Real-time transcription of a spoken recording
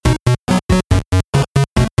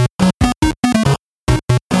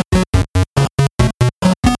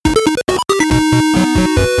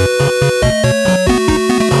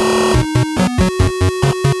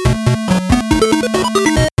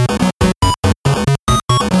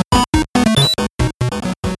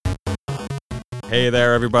Hey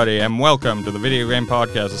there, everybody, and welcome to the Video Game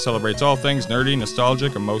Podcast that celebrates all things nerdy,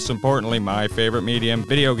 nostalgic, and most importantly, my favorite medium,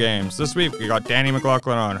 video games. This week, we got Danny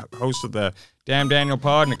McLaughlin on, host of the Damn Daniel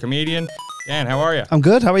Pod and a comedian. Dan, how are you? I'm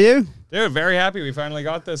good. How are you? Dude, very happy we finally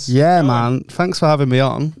got this. Yeah, going. man. Thanks for having me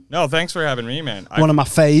on. No, thanks for having me, man. One of my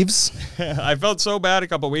faves. I felt so bad a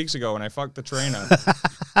couple weeks ago when I fucked the train up.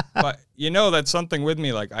 But you know, that's something with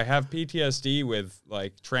me. Like, I have PTSD with,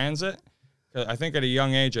 like, transit. I think at a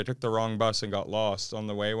young age, I took the wrong bus and got lost on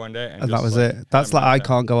the way one day. And that was it. That's like I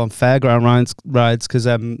can't go on fairground rides because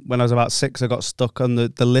when I was about 6, I got stuck on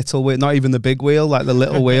the little wheel, not even the big wheel, like the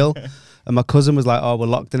little wheel. And my cousin was like, oh, we're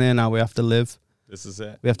locked in here now. We have to live. This is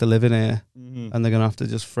it. We have to live in here. Mm-hmm. And they're going to have to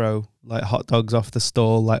just throw like hot dogs off the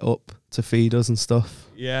stall, like up to feed us and stuff.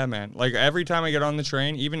 Yeah, man. Like every time I get on the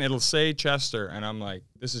train, even it'll say Chester. And I'm like,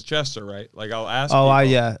 this is Chester, right? Like I'll ask people.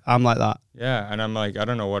 I'm like that. Yeah. And I'm like, I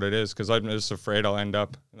don't know what it is because I'm just afraid I'll end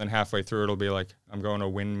up. And then halfway through, it'll be like, I'm going to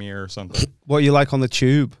Windmere or something. What are you like on the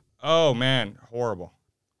tube? Oh, man. Horrible.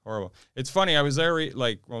 Horrible. It's funny. I was there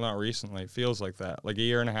not recently. It feels like that. Like a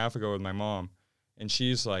year and a half ago with my mom. And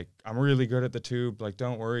she's like, I'm really good at the tube. Like,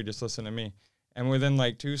 don't worry. Just listen to me. And within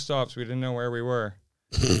like 2 stops, we didn't know where we were.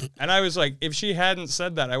 And I was like, if she hadn't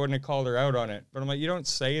said that, I wouldn't have called her out on it. But I'm like, you don't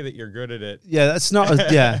say that you're good at it. Yeah, that's not.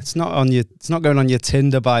 It's not on your. It's not going on your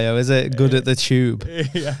Tinder bio, is it? Good at the tube.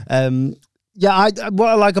 Yeah. What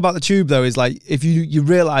I like about the tube though is like if you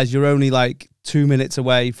realize you're only like 2 minutes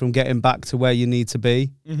away from getting back to where you need to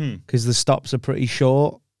be because the stops are pretty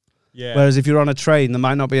short. Yeah. Whereas if you're on a train, there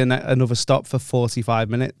might not be another stop for 45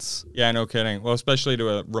 minutes. Yeah, no kidding. Well, especially to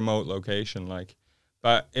a remote location, like.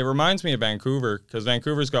 But it reminds me of Vancouver because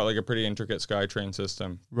Vancouver's got like a pretty intricate SkyTrain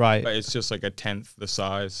system. Right. But it's just like a 10th the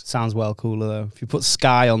size. Sounds well cooler though. If you put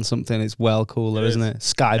Sky on something, it's well cooler, isn't it?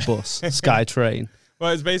 Sky Bus, SkyTrain.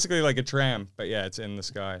 Well, it's basically like a tram, but yeah, it's in the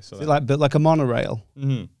sky. So like a monorail.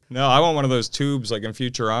 Mm-hmm. No, I want one of those tubes like in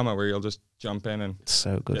Futurama where you'll just jump in and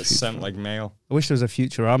get sent like mail. I wish there was a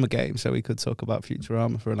Futurama game so we could talk about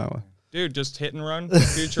Futurama for an hour. Dude, just hit and run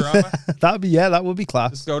Futurama. That would be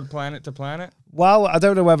class. Just go planet to planet. Well, I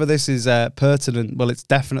don't know whether this is pertinent. Well, it's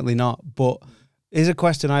definitely not. But here's a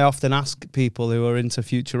question I often ask people who are into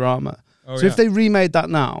Futurama. If they remade that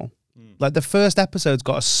now, like the first episode's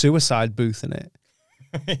got a suicide booth in it.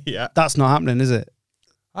 Yeah. That's not happening, is it?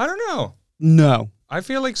 I don't know. No. I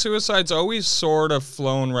feel like suicide's always sort of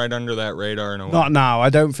flown right under that radar in a way. Not now. I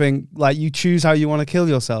don't think, like, you choose how you want to kill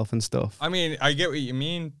yourself and stuff. I mean, I get what you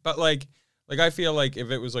mean, but like I feel like if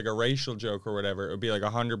it was like a racial joke or whatever, it would be like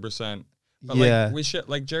 100%. But like we shit,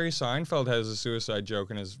 like Jerry Seinfeld has a suicide joke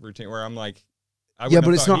in his routine where I'm like, but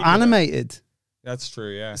it's not animated. That's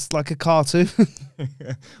true, yeah. It's like a cartoon.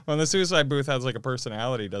 Well, the suicide booth has like a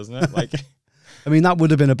personality, doesn't it? Like, I mean, that would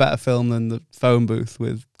have been a better film than the phone booth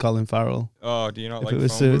with Colin Farrell. Oh, do you not like phone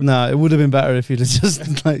booth? No, it would have been better if he'd have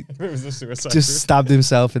just like it was the suicide just booth. Stabbed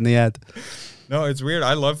himself in the head. No, it's weird.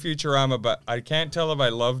 I love Futurama, but I can't tell if I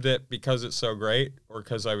loved it because it's so great or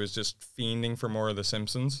because I was just fiending for more of The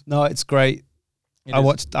Simpsons. No, it's great. I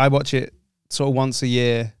watch it sort of once a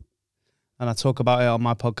year, and I talk about it on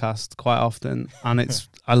my podcast quite often, and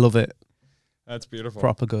I love it. That's beautiful.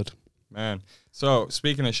 Proper good. Man. So,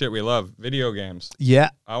 speaking of shit we love, video games. Yeah.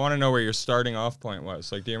 I want to know where your starting off point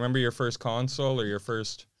was. Like, do you remember your first console or your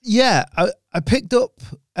first... Yeah, I picked up,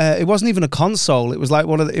 it wasn't even a console. It was like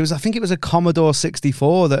I think it was a Commodore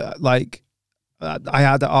 64 that like I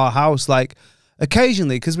had at our house. Like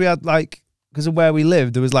occasionally, because of where we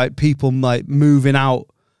lived, there was like people like moving out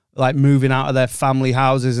of their family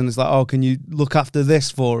houses. And it's like, oh, can you look after this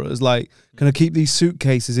for us? Like, can I keep these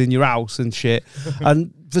suitcases in your house and shit?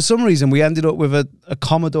 And for some reason, we ended up with a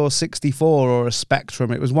Commodore 64 or a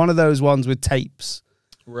Spectrum. It was one of those ones with tapes.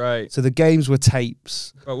 Right. So the games were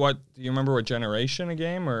tapes. But do you remember what generation a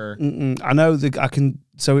game or? I know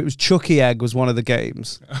so it was Chucky Egg was one of the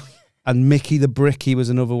games and Mickey the Bricky was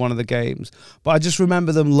another one of the games. But I just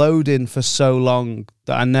remember them loading for so long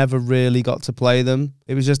that I never really got to play them.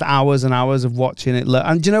 It was just hours and hours of watching it.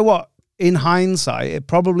 And do you know what? In hindsight, it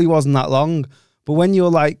probably wasn't that long. But when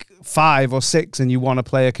you're like 5 or 6 and you want to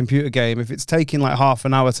play a computer game, if it's taking like half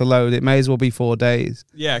an hour to load, it may as well be 4 days.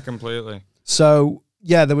 Yeah, completely. So...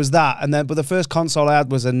 yeah, there was that. But the first console I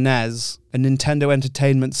had was a NES, a Nintendo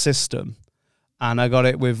Entertainment System. And I got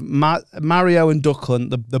it with Mario and Duck Hunt,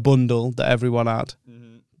 the bundle that everyone had.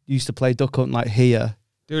 Mm-hmm. Used to play Duck Hunt like here.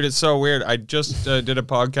 Dude, it's so weird. I just did a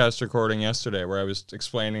podcast recording yesterday where I was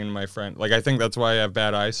explaining to my friend, like, I think that's why I have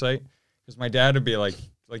bad eyesight. Because my dad would be like,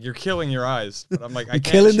 you're killing your eyes. But I'm like, I can't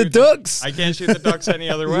killing the ducks. I can't shoot the ducks any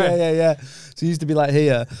other way. Yeah. So he used to be like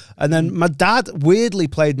here. And then my dad weirdly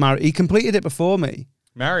played Mario. He completed it before me.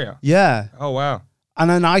 Mario. Yeah. Oh, wow. And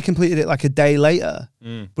then I completed it like a day later.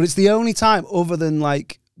 Mm. But it's the only time, other than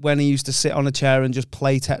like when he used to sit on a chair and just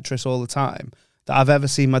play Tetris all the time, that I've ever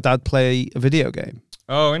seen my dad play a video game.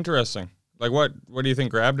 Oh, interesting. Like what do you think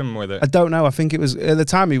grabbed him with it? I don't know. I think it was, at the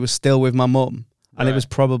time he was still with my mum, and it Right. was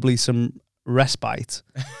probably some respite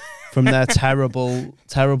from their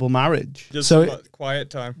terrible marriage. Just so some quiet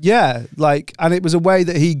time. yeah, like, and it was a way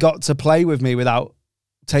that he got to play with me without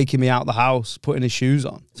taking me out the house, putting his shoes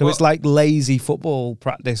on. So Well- it's like lazy football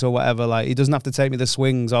practice or whatever. Like, he doesn't have to take me the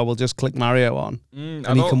swings. I will just click Mario on, and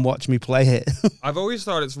he can watch me play it. I've always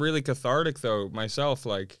thought it's really cathartic though myself.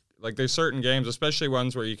 Like there's certain games, especially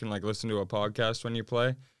ones where you can like listen to a podcast when you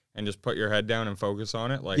play and just put your head down and focus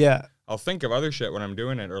on it. Like Yeah. I'll think of other shit when I'm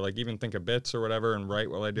doing it, or like even think of bits or whatever and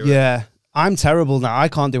write while I do it. Yeah. I'm terrible now. I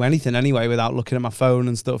can't do anything anyway without looking at my phone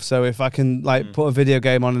and stuff. So if I can like put a video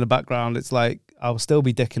game on in the background, it's like I'll still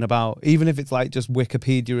be dicking about, even if it's like just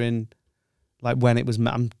Wikipedia in like when it was.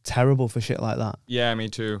 I'm terrible for shit like that. Yeah, me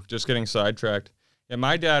too. Just getting sidetracked. Yeah,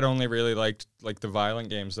 my dad only really liked like the violent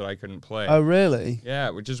games that I couldn't play. Oh, really? Yeah,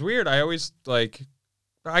 which is weird. I always like.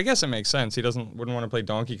 I guess it makes sense. He wouldn't want to play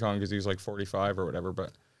Donkey Kong because he's like 45 or whatever.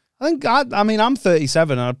 But I think I mean I'm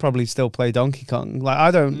 37 and I'd probably still play Donkey Kong. Like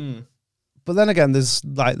I don't. But then again, there's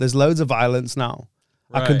loads of violence now.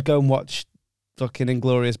 I could Right. go and watch fucking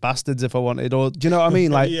Inglourious Bastards if I wanted, or do you know what I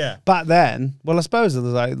mean? Like Yeah. back then. Well, I suppose there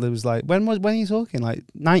was like when are you talking? Like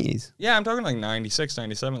 90s. Yeah, I'm talking like 96,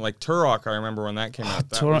 97. Like Turok, I remember when that came out.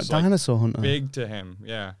 That Turok, was like Dinosaur Hunter. big to him.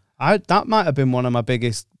 Yeah. That might have been one of my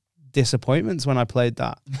biggest disappointments when I played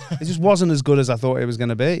that. It just wasn't as good as I thought it was going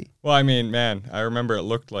to be. Well, I mean, man, I remember it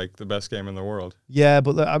looked like the best game in the world. Yeah,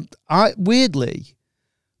 but I weirdly,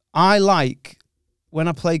 I like when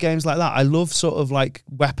I play games like that. I love sort of like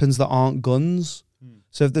weapons that aren't guns.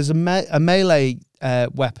 So if there's a melee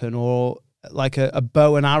weapon or like a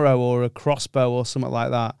bow and arrow or a crossbow or something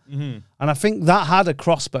like that, and I think that had a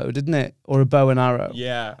crossbow, didn't it, or a bow and arrow?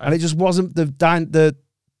 Yeah. And it just wasn't the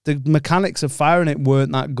mechanics of firing it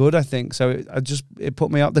weren't that good, I think. So it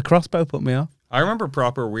put me off. The crossbow put me off. I remember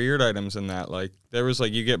proper weird items in that. Like there was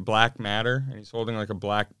like you get black matter and he's holding like a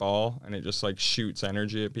black ball and it just like shoots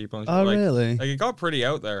energy at people. And shit. Oh, like, really? Like it got pretty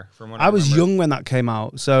out there from when I was remember. young when that came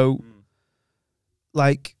out. So,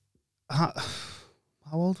 like, how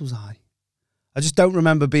old was I? I just don't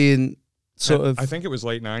remember being sort of. I think it was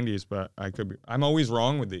late 90s, but I could be. I'm always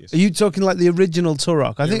wrong with these. Are you talking like the original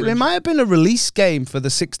Turok? I think it might have been a release game for the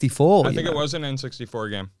 64. I think it was an N64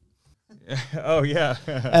 game. Oh, yeah.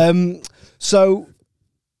 So,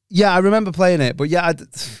 yeah, I remember playing it, but yeah,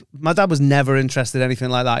 my dad was never interested in anything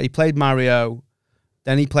like that. He played Mario,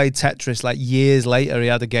 then he played Tetris. Like years later, I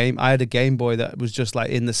had a Game Boy that was just like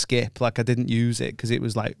in the skip, like I didn't use it because it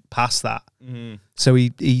was like past that. So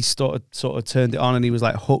he sort of turned it on and he was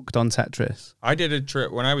like hooked on Tetris. I did a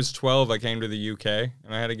trip when I was 12. I came to the UK and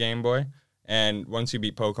I had a Game Boy. And once you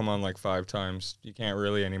beat Pokemon like 5 times, you can't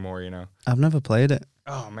really anymore, you know. I've never played it.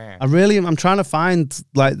 Oh man, I'm trying to find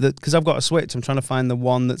like because I've got a Switch. I'm trying to find the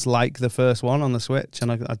one that's like the first one on the Switch,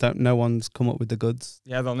 and I don't. No one's come up with the goods.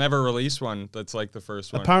 yeah, they'll never release one that's like the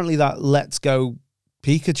first one. Apparently, that Let's Go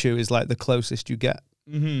Pikachu is like the closest you get.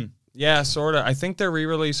 Yeah, sort of. I think they're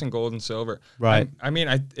re-releasing Gold and Silver. Right. I mean,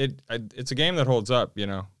 it's a game that holds up, you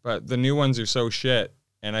know. But the new ones are so shit,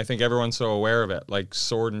 and I think everyone's so aware of it, like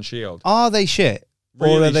Sword and Shield. Are they shit? Or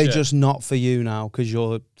Really are they shit. just not for you now because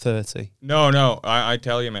you're 30? No, I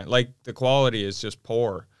tell you, man. Like the quality is just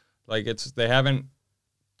poor. Like they haven't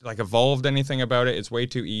like evolved anything about it. It's way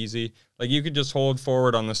too easy. Like you could just hold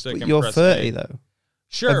forward on the stick But and you're press 30 A. though.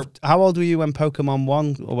 Sure. How old were you when Pokemon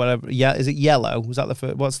 1 or whatever? Yeah, is it Yellow? Was that the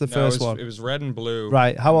first? What's the No, first it was, one? It was Red and Blue.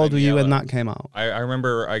 Right. How and old then were you when Yellow. that came out? I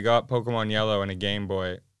remember I got Pokemon Yellow and a Game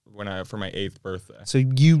Boy for my 8th birthday. So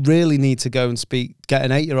you really need to go and get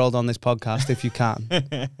an 8-year-old on this podcast if you can,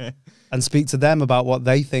 and speak to them about what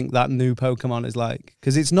they think that new Pokemon is like,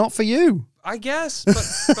 because it's not for you. I guess,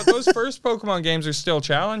 but those first Pokemon games are still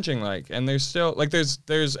challenging, like, and there's still like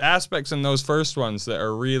there's aspects in those first ones that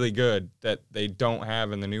are really good that they don't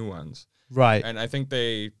have in the new ones, Right. and I think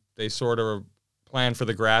they sort of plan for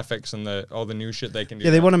the graphics and all the new shit they can do.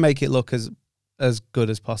 Yeah, they now. want to make it look as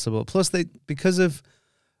good as possible. Plus,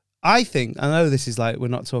 I know this is like we're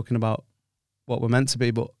not talking about what we're meant to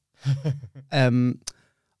be, but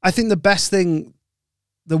I think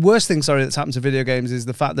the worst thing, that's happened to video games is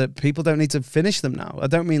the fact that people don't need to finish them now. I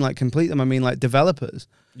don't mean like complete them. I mean like developers,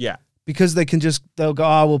 Yeah. because they'll go,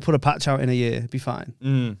 oh, we'll put a patch out in a year, be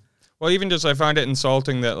fine. Well, even just I find it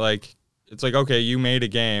insulting that like it's like, okay, you made a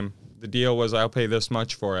game. The deal was I'll pay this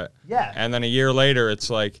much for it. Yeah. And then a year later, it's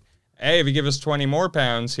like, hey, if you give us 20 more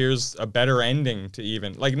pounds, here's a better ending to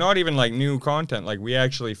even, like, not even like new content. Like, we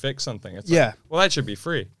actually fix something. It's Yeah. like, well, that should be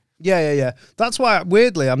free. Yeah. That's why,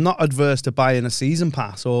 weirdly, I'm not adverse to buying a season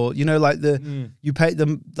pass, or, you know, like you pay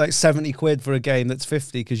them like 70 quid for a game that's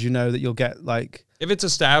 50 because you know that you'll get like. If it's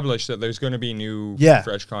established that there's going to be new,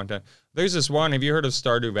 fresh content. There's this one. Have you heard of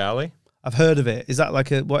Stardew Valley? I've heard of it. Is that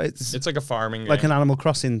like it's like a farming like game. an Animal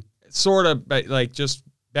Crossing? Sort of, but like just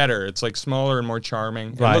better. It's like smaller and more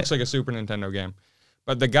charming. Right. It looks like a Super Nintendo game.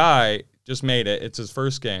 But the guy just made it. It's his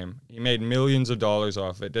first game. He made millions of dollars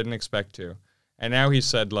off it. Didn't expect to. And now he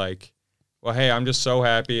said like, well, hey, I'm just so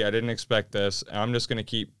happy. I didn't expect this. I'm just going to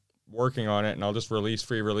keep working on it, and I'll just release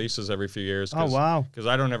free releases every few years. Oh, wow. Because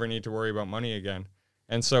I don't ever need to worry about money again.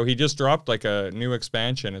 And so he just dropped like a new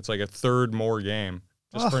expansion. It's like a third more game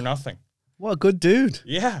just for nothing. What a good dude.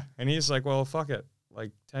 Yeah. And he's like, well, fuck it.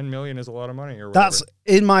 Like 10 million is a lot of money or whatever. That's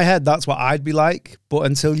in my head. That's what I'd be like. But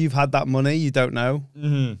until you've had that money, you don't know.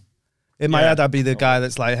 Mm-hmm. In my head, I'd be the guy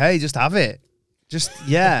that's like, hey, just have it. Just,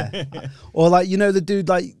 yeah. Or like, you know, the dude,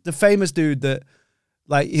 like the famous dude that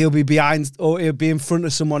like he'll be behind or he'll be in front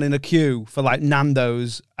of someone in a queue for like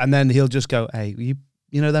Nando's, and then he'll just go, hey,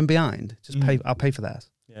 you know them behind? Just pay, I'll pay for theirs.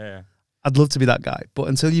 Yeah. I'd love to be that guy. But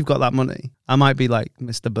until you've got that money, I might be like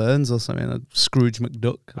Mr. Burns or something, a Scrooge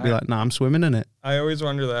McDuck. I'd be like, nah, I'm swimming in it. I always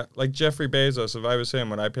wonder that. Like Jeffrey Bezos, if I was him,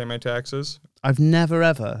 would I pay my taxes? I've never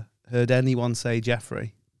ever heard anyone say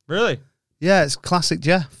Jeffrey. Really? Yeah, it's classic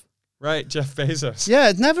Jeff. Right, Jeff Bezos. Yeah,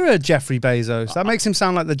 I'd never heard Jeffrey Bezos. That makes him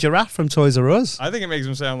sound like the giraffe from Toys R Us. I think it makes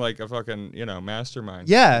him sound like a fucking, mastermind.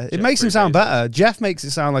 Yeah, it makes him sound Bezos. better. Jeff makes it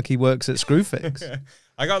sound like he works at Screwfix.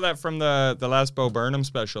 I got that from the last Bo Burnham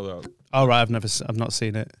special, though. Oh, right, I've not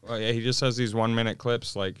seen it. Well, yeah, he just has these 1 minute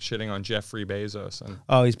clips, like, shitting on Jeffrey Bezos.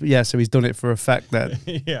 And So he's done it for effect then.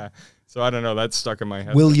 yeah, so I don't know, that's stuck in my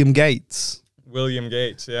head. William Gates. William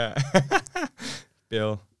Gates, yeah.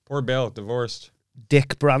 Bill. Poor Bill, divorced.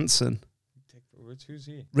 Dick Branson. Who's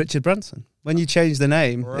he? Richard Branson. When you change the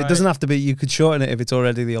name, Right. it doesn't have to be, you could shorten it if it's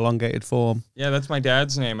already the elongated form. Yeah, that's my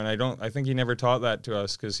dad's name, and I think he never taught that to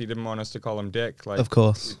us because he didn't want us to call him Dick. Like, Of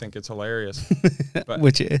course. we think it's hilarious. But,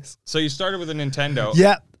 Which it is. so you started with a Nintendo.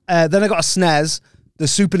 Yeah. Then I got a SNES, the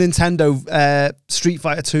Super Nintendo Street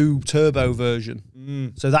Fighter 2 Turbo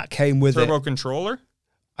version. So that came with Turbo it. controller?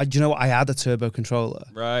 Do you know what? I had a Turbo controller.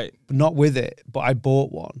 Right. But not with it, but I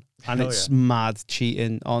bought one. And Hell it's yeah. mad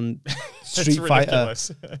cheating on Street It's Fighter.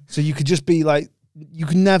 ridiculous. So you could just be like, you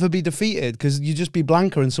can never be defeated because you just be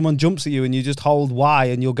Blanca and someone jumps at you and you just hold Y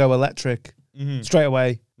and you'll go electric straight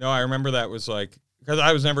away. No, I remember that was like, because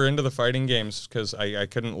I was never into the fighting games because I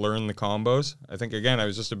couldn't learn the combos. I think, again, I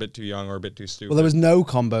was just a bit too young or a bit too stupid. Well, there was no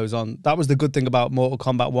combos on. That was the good thing about Mortal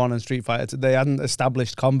Kombat 1 and Street Fighter 2. They hadn't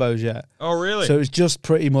established combos yet. Oh, really? So it was just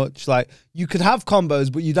pretty much like, you could have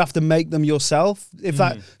combos, but you'd have to make them yourself.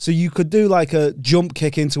 So you could do like a jump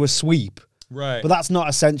kick into a sweep. Right. But that's not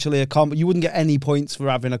essentially a combo. You wouldn't get any points for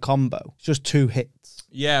having a combo. It's just 2 hits.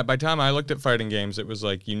 Yeah, by the time I looked at fighting games, it was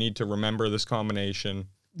like, you need to remember this combination.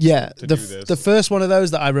 Yeah, to do this. the first one of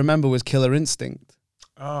those that I remember was Killer Instinct.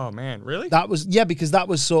 Oh, man, really? That was, because that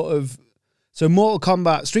was sort of, so Mortal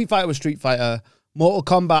Kombat, Street Fighter was Street Fighter, Mortal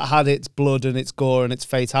Kombat had its blood and its gore and its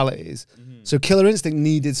fatalities. So Killer Instinct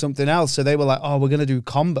needed something else, so they were like, oh, we're going to do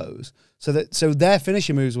combos. So their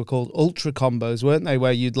finishing moves were called ultra combos, weren't they,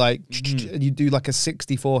 where you'd like, you'd do like a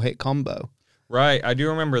 64 hit combo. Right, I do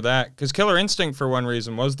remember that, because Killer Instinct, for one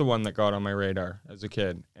reason, was the one that got on my radar as a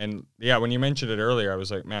kid. And yeah, when you mentioned it earlier, I was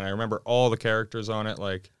like, man, I remember all the characters on it.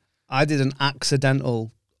 Like, I did an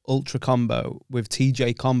accidental ultra combo with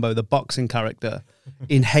TJ Combo, the boxing character,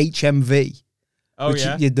 in HMV. oh,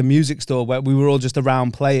 yeah? The music store where we were all just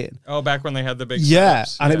around playing. Oh, back when they had the big Yeah,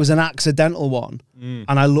 steps. and it was an accidental one. And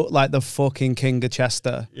I looked like the fucking King of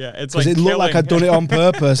Chester. Yeah, it's Because like it looked like I'd done killing. it on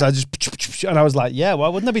purpose. I just, and I was like, yeah, why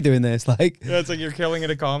wouldn't I be doing this? Like, Yeah, it's like you're killing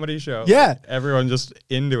at a comedy show. Yeah. Like, everyone just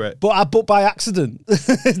into it. but by accident.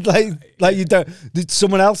 like you don't,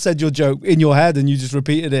 someone else said your joke in your head and you just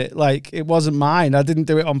repeated it. Like, it wasn't mine. I didn't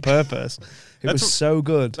do it on purpose. It was so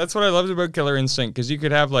good. That's what I loved about Killer Instinct, because you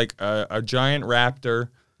could have like a giant raptor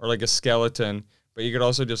or like a skeleton, but you could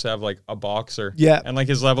also just have like a boxer. Yeah. And like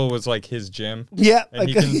his level was like his gym. Yeah. And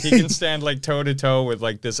okay. he can stand like toe to toe with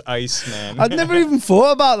like this ice man. I'd never even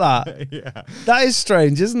thought about that. Yeah. That is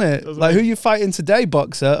strange, isn't it? Like, who you fighting today,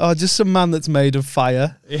 boxer? Oh, just some man that's made of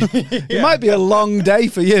fire. It might be a long day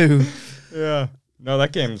for you. Yeah. No,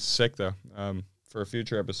 that game's sick though. For a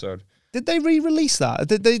future episode. Did they re-release that?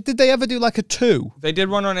 Did they ever do like a 2? They did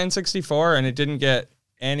one on N64 and it didn't get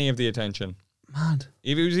any of the attention. Mad.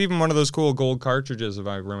 It was even one of those cool gold cartridges, if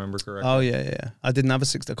I remember correctly. Oh yeah. I didn't have a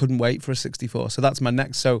 60. I couldn't wait for a 64. So that's my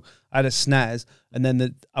next. So I had a SNES, and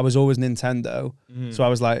then I was always Nintendo. So I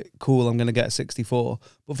was like, cool, I'm gonna get a 64.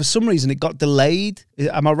 But for some reason, it got delayed.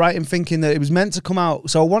 Am I right in thinking that it was meant to come out?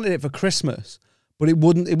 So I wanted it for Christmas, but it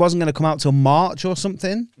wasn't gonna come out till March or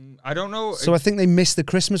something. I don't know. So I think they missed the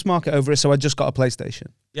Christmas market over it. So I just got a PlayStation.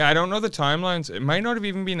 Yeah, I don't know the timelines. It might not have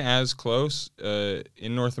even been as close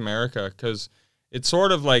in North America, because it's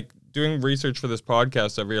sort of like doing research for this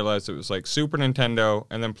podcast. I've realized it was like Super Nintendo,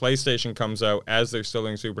 and then PlayStation comes out as they're still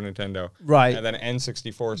doing Super Nintendo. Right. And then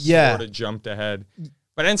N64 sort of jumped ahead.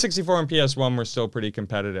 But N64 and PS1 were still pretty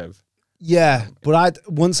competitive. Yeah, but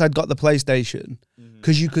once I'd got the PlayStation,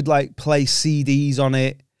 because you could like play CDs on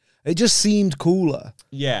it, it just seemed cooler.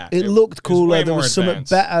 Yeah. It looked cooler. Way there more was something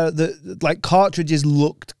advanced. better. Like cartridges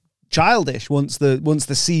looked childish once the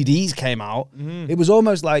CDs came out. It was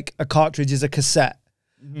almost like a cartridge is a cassette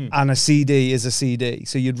and a CD is a CD.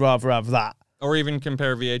 So you'd rather have that. Or even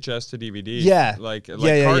compare VHS to DVD. Yeah. Like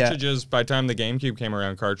Yeah. cartridges, by the time the GameCube came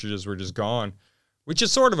around, cartridges were just gone, which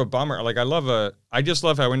is sort of a bummer. Like I just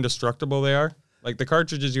love how indestructible they are. Like the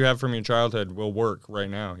cartridges you have from your childhood will work right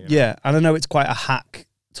now. You know? Yeah, and I know it's quite a hack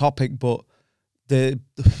topic, but the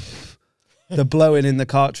blowing in the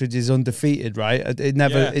cartridge is undefeated, right? It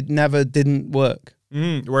never didn't work.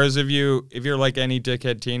 Whereas if you're like any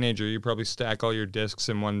dickhead teenager, you probably stack all your discs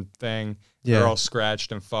in one thing. Yeah. They're all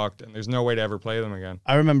scratched and fucked, and there's no way to ever play them again.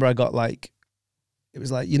 I remember I got like, it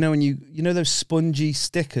was like, when you know those spongy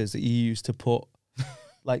stickers that you use to put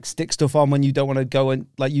like stick stuff on when you don't want to go and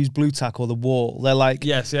like use Blue Tack or the wall. They're like,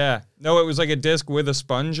 Yes, yeah. No, it was like a disc with a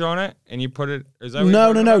sponge on it, and you put it. Is that what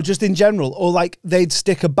no, just in general, or like they'd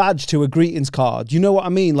stick a badge to a greetings card. You know what I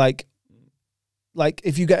mean? Like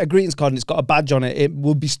if you get a greetings card and it's got a badge on it, it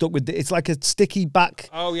will be stuck with it's like a sticky back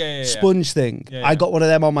sponge thing. Yeah, I got one of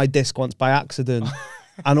them on my disc once by accident,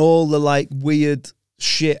 and all the like weird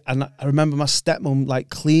shit. And I remember my stepmom like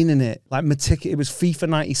cleaning it, like it was FIFA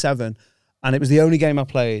 97, and it was the only game I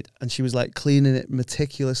played, and she was like cleaning it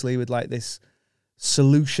meticulously with like this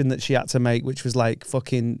solution that she had to make, which was like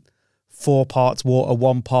fucking 4 parts water,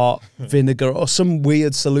 1 part vinegar, or some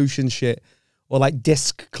weird solution shit. Or like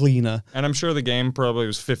disc cleaner. And I'm sure the game probably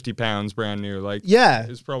was £50 brand new. Like, yeah,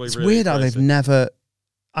 it's probably it's really weird how they've pricey. never.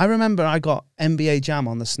 I remember I got NBA Jam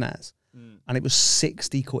on the SNES, and it was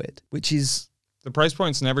 60 quid, which is The price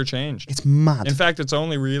point's never changed. it's mad. In fact, it's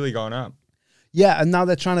only really gone up. Yeah, and now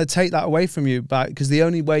they're trying to take that away from you, because the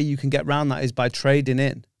only way you can get around that is by trading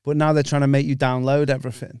in. But now they're trying to make you download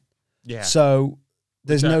everything. Yeah. So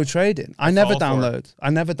there's no trading. I never fall for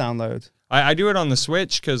download. I do it on the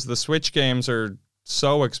Switch because the Switch games are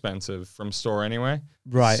so expensive from store anyway.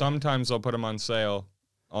 Right. Sometimes I'll put them on sale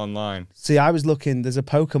online. See, I was looking, there's a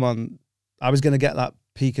Pokemon, I was going to get that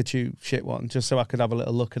Pikachu shit one just so I could have a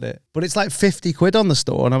little look at it. But it's like 50 quid on the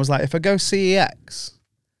store. And I was like, if I go CEX,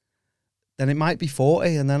 then it might be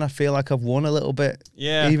 40. And then I feel like I've won a little bit.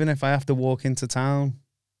 Yeah. Even if I have to walk into town.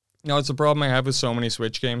 No, it's a problem I have with so many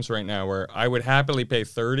Switch games right now where I would happily pay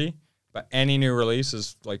 30, but any new release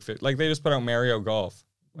is like they just put out Mario Golf.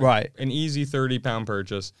 Like Right. An easy £30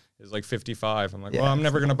 purchase is like 55. I'm like, Yeah. well, I'm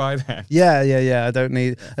never going to buy that. Yeah. I don't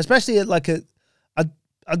need, especially at like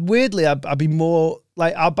I'd be more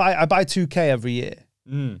like, I buy 2K every year.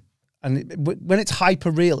 Mm. And when it's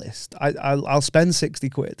hyper realist, I'll spend 60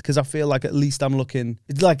 quid because I feel like at least I'm looking,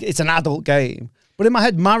 it's like it's an adult game. But in my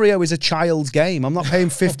head, Mario is a child's game. I'm not paying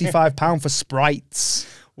 £55 for sprites.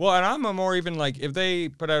 Well, and I'm a more even like if they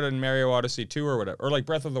put out a Mario Odyssey 2 or whatever, or like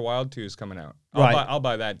Breath of the Wild 2 is coming out. I'll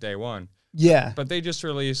buy that day one. Yeah. But they just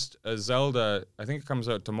released a Zelda, I think it comes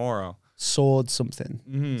out tomorrow. Sword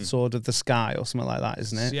something. Sword of the Sky or something like that,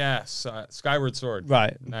 isn't it? Yes, Skyward Sword.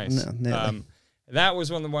 Right. Nice. Nearly. That was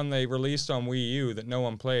the one they released on Wii U that no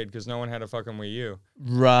one played because no one had a fucking Wii U.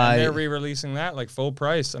 Right. And they're re-releasing that like full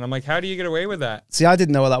price. And I'm like, how do you get away with that? See, I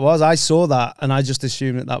didn't know what that was. I saw that and I just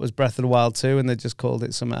assumed that was Breath of the Wild 2 and they just called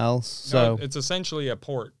it something else. So No, it's essentially a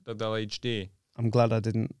port that they'll HD. I'm glad I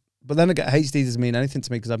didn't. But then again, HD doesn't mean anything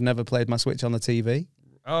to me because I've never played my Switch on the TV.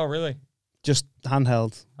 Oh, really? Just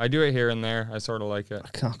handheld. I do it here and there. I sort of like it. I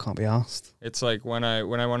can't be arsed. It's like when I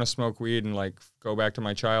want to smoke weed and like go back to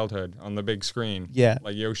my childhood on the big screen. Yeah.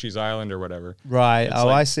 Like Yoshi's Island or whatever. Right. It's Oh,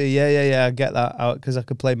 like- I see. Yeah. I get that out because I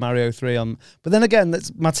could play Mario 3 on. But then again,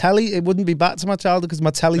 that's my telly. It wouldn't be back to my childhood because my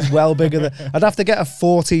telly's well bigger than. I'd have to get a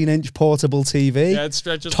 14-inch portable TV. Yeah, it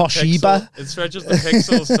stretches Toshiba. It stretches the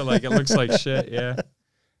pixels to like it looks like shit. Yeah.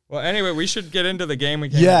 Well, anyway, we should get into the game we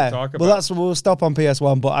came Yeah. to talk about. Well, we'll stop on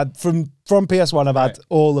PS1. But from PS1, I've had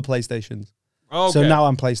all the PlayStations. okay. So now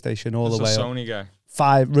I'm PlayStation all Just the way a up. Sony guy.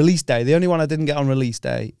 5 release day. The only one I didn't get on release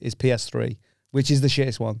day is PS3, which is the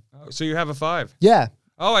shittest one. Oh, so you have a 5? Yeah.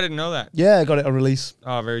 Oh, I didn't know that. Yeah, I got it on release.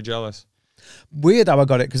 Oh, very jealous. Weird how I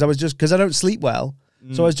got it, because I don't sleep well.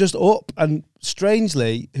 So I was just up, and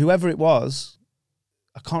strangely, whoever it was,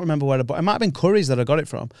 I can't remember where I bought it. It might have been Curry's that I got it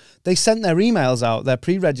from. They sent their emails out, their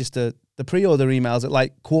pre-register, the pre-order emails at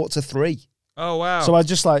like 2:45. Oh, wow. So I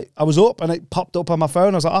just I was up and it popped up on my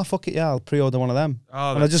phone. I was like, oh, fuck it, yeah, I'll pre-order one of them.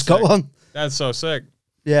 Oh, and I just sick. got one. That's so sick.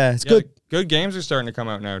 Yeah, it's good. Good games are starting to come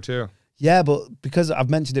out now, too. Yeah, but because I've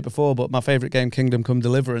mentioned it before, but my favorite game, Kingdom Come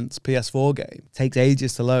Deliverance, PS4 game, takes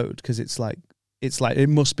ages to load because it's like it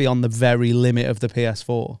must be on the very limit of the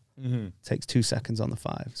PS4. Mm-hmm. Takes 2 seconds on the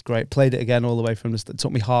 5. It's great. Played it again all the way from the start. It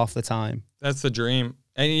took me half the time. That's the dream.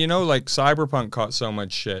 And you know, like Cyberpunk caught so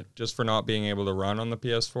much shit just for not being able to run on the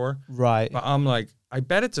PS4. Right. But I'm like, I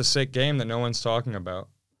bet it's a sick game that no one's talking about.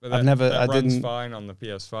 But I runs didn't. fine on the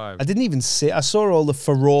PS5. I didn't even see. I saw all the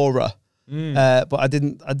furore, but I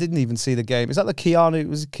didn't even see the game. Is that the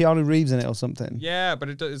Keanu Reeves in it or something? Yeah, but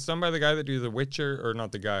it's done by the guy that do The Witcher, or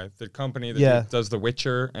not the guy, the company that does The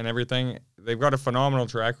Witcher and everything. They've got a phenomenal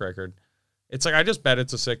track record. It's like, I just bet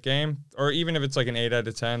it's a sick game, or even if it's like an 8 out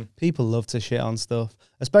of 10. People love to shit on stuff,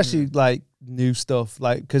 especially like new stuff.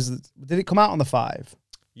 Like, because did it come out on the 5?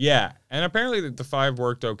 Yeah, and apparently the 5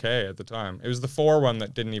 worked okay at the time. It was the 4 one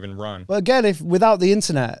that didn't even run. But again, if without the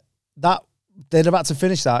internet, that they'd have had to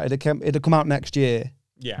finish that. It'd come out next year.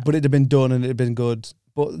 Yeah, but it'd have been done and it'd have been good.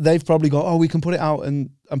 But they've probably gone, oh, we can put it out and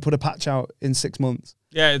put a patch out in 6 months.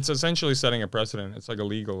 Yeah, it's essentially setting a precedent. It's like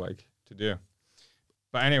illegal, like, to do.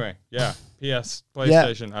 But anyway, yeah, PS,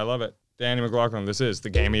 PlayStation, I love it. Danny McLaughlin, this is the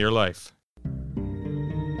game of your life.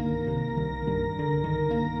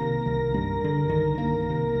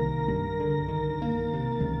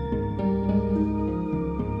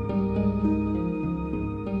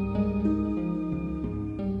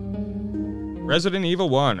 Resident Evil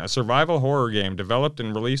 1, a survival horror game developed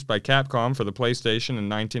and released by Capcom for the PlayStation in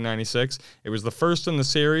 1996. It was the first in the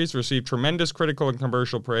series, received tremendous critical and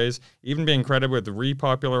commercial praise, even being credited with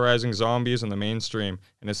repopularizing zombies in the mainstream,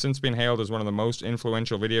 and has since been hailed as one of the most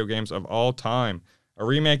influential video games of all time. A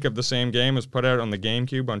remake of the same game was put out on the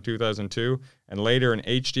GameCube on 2002, and later an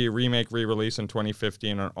HD remake re-release in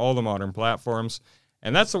 2015 on all the modern platforms.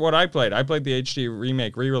 And that's what I played. I played the HD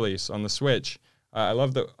remake re-release on the Switch. I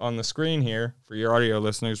love that on the screen here, for your audio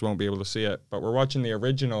listeners won't be able to see it, but we're watching the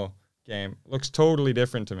original game. It looks totally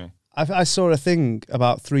different to me. I saw a thing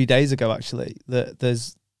about 3 days ago, actually, that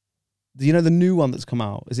there's, you know, the new one that's come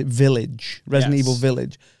out. Is it Village? Resident Evil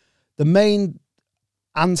Village. The main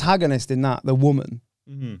antagonist in that, the woman,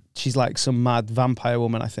 she's like some mad vampire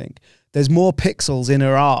woman, I think. There's more pixels in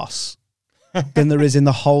her arse than there is in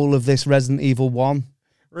the whole of this Resident Evil 1.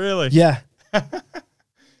 Really? Yeah.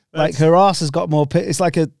 Like her ass has got more. It's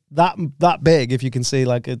like that big. If you can see,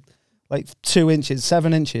 like 2 inches,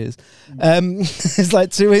 7 inches. It's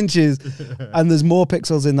like 2 inches, and there's more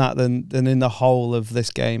pixels in that than in the whole of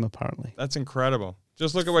this game. Apparently, that's incredible.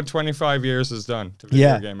 Just look at what 25 years has done to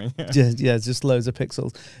video gaming. yeah, just loads of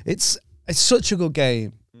pixels. It's such a good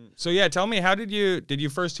game. So yeah, tell me, how did you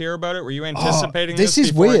first hear about it? Were you anticipating this? This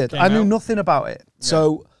is weird. I knew nothing about it. Yeah.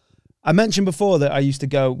 So I mentioned before that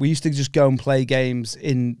we used to just go and play games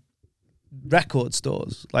in record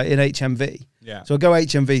stores, like in HMV. Yeah. So I'd go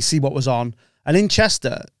HMV, see what was on. And in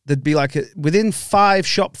Chester, there'd be like within 5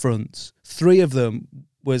 shop fronts, 3 of them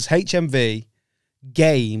was HMV,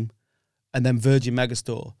 Game, and then Virgin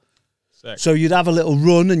Megastore. Sick. So you'd have a little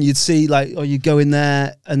run and you'd see you'd go in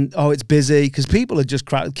there and, it's busy because people are just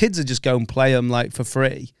kids would just go and play them like for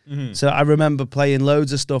free. Mm-hmm. So I remember playing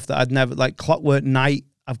loads of stuff that I'd never, like Clockwork Knight.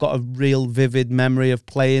 I've got a real vivid memory of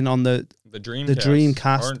playing on the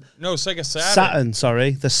Dreamcast. No, Sega Saturn. Saturn,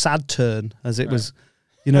 sorry. The Saturn, as it was,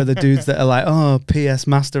 you know, the dudes that are like, PS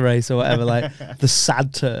Master Race or whatever, like the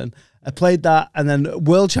Saturn. I played that, and then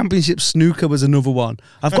World Championship Snooker was another one.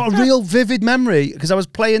 I've got a real vivid memory because I was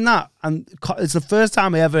playing that, and it's the first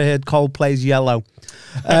time I ever heard Coldplay's Yellow.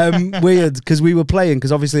 Weird, because we were playing,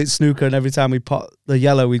 because obviously it's snooker, and every time we put the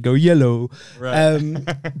yellow, we'd go yellow. Right.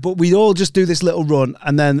 But we'd all just do this little run,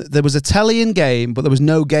 and then there was a telly in game, but there was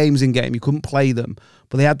no games in game. You couldn't play them,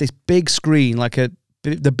 but they had this big screen, like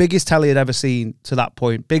the biggest telly I'd ever seen to that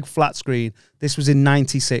point, big flat screen. This was in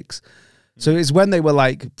 '96. So it's when they were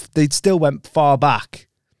like, they'd still went far back,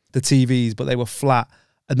 the TVs, but they were flat.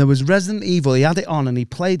 And there was Resident Evil. He had it on and he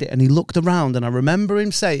played it and he looked around. And I remember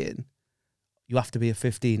him saying, you have to be a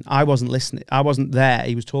 15. I wasn't listening. I wasn't there.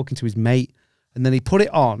 He was talking to his mate. And then he put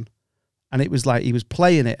it on and it was like he was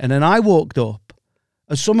playing it. And then I walked up.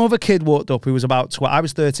 And some other kid walked up who was about 12. I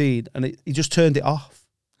was 13 and he just turned it off.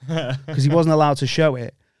 because he wasn't allowed to show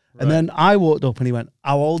it. And then I walked up and he went,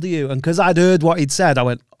 "How old are you?" And because I'd heard what he'd said, I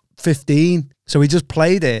went, 15. So he just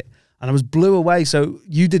played it and I was blew away. So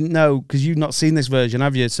you didn't know, because you've not seen this version,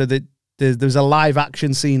 have you? So that there's a live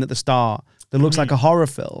action scene at the start that looks like a horror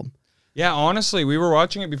film. Yeah, honestly, we were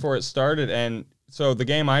watching it before it started, and so the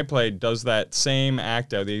game I played does that same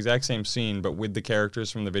act out, the exact same scene, but with the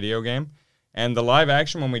characters from the video game. And the live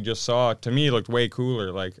action one we just saw, to me, looked way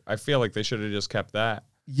cooler. Like, I feel like they should have just kept that.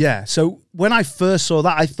 Yeah, so when I first saw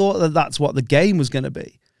that, I thought that that's what the game was going to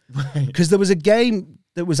be. Right. Because there was a game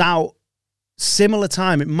that was out similar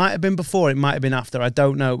time. It might have been before, it might have been after, I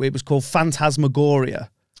don't know. It was called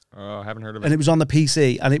Phantasmagoria. Oh, I haven't heard of it. And it was on the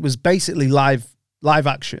PC, and it was basically live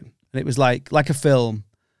action. And it was like a film.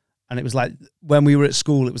 And it was like, when we were at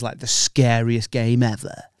school, it was like the scariest game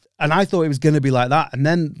ever. And I thought it was going to be like that. And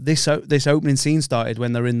then this opening scene started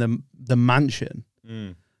when they're in the mansion.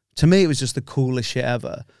 Mm. To me, it was just the coolest shit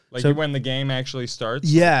ever. Like so, when the game actually starts?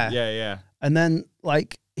 Yeah. Yeah. And then,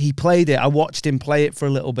 like, he played it. I watched him play it for a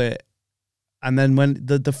little bit. And then when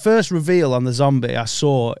the first reveal on the zombie, I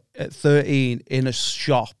saw at 13 in a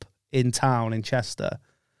shop in town in Chester.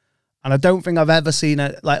 And I don't think I've ever seen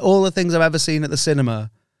it. Like, all the things I've ever seen at the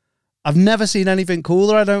cinema, I've never seen anything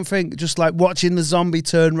cooler, I don't think. Just like watching the zombie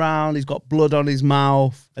turn round, he's got blood on his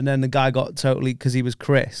mouth. And then the guy got totally, because he was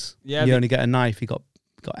Chris. Yeah. You only get a knife, he got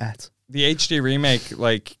et. The HD remake,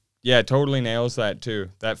 like, yeah, totally nails that too.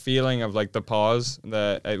 That feeling of like the pause,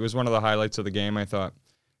 it was one of the highlights of the game, I thought.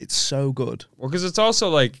 It's so good. Well, because it's also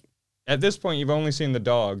like, at this point, you've only seen the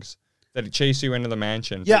dogs that chase you into the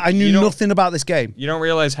mansion. Yeah, I knew nothing about this game. You don't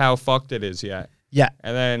realize how fucked it is yet. Yeah.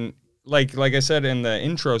 And then, like I said in the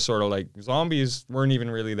intro, sort of like zombies weren't even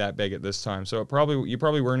really that big at this time. So you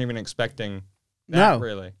probably weren't even expecting that,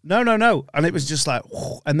 really. No. And it was just like,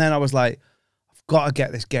 and then I was like, I've got to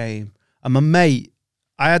get this game. And I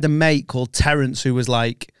had a mate called Terrence who was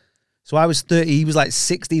like, so I was 30, he was like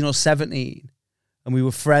 16 or 17. And we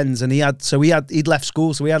were friends, and he'd left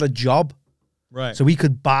school, so he had a job. Right. So we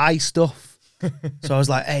could buy stuff. So I was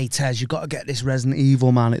like, "Hey, Tez, you got to get this Resident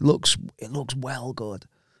Evil, man. It looks well good."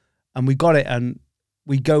 And we got it, and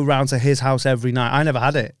we go round to his house every night. I never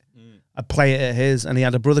had it. I'd play it at his, and he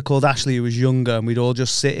had a brother called Ashley who was younger, and we'd all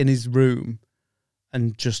just sit in his room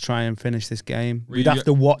and just try and finish this game. We'd have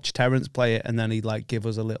to watch Terrence play it, and then he'd like give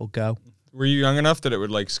us a little go. Were you young enough that it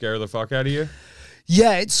would like scare the fuck out of you?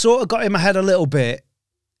 Yeah, it sort of got in my head a little bit,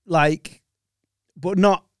 like, but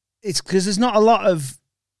not. It's because there's not a lot of.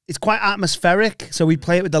 It's quite atmospheric, so we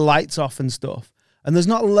play it with the lights off and stuff, and there's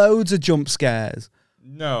not loads of jump scares.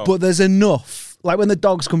 No, but there's enough. Like when the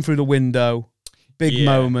dogs come through the window, big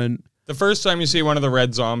moment. The first time you see one of the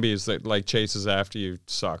red zombies that like chases after you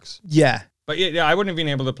sucks. Yeah. But yeah, I wouldn't have been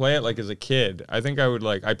able to play it like as a kid. I think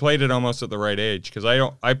I played it almost at the right age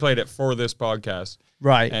because I played it for this podcast.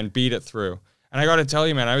 Right. And beat it through. And I got to tell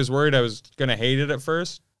you, man, I was worried I was going to hate it at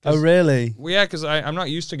first. Oh, really? Well, yeah, because I'm not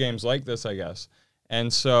used to games like this, I guess.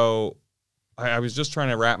 And so I was just trying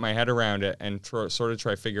to wrap my head around it and sort of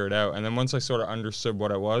try to figure it out. And then once I sort of understood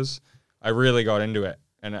what it was, I really got into it.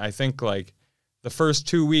 And I think like the first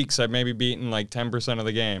 2 weeks, I've maybe beaten like 10% of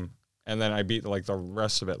the game. And then I beat like the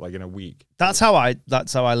rest of it like in a week. That's how I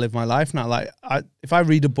live my life now. Like if I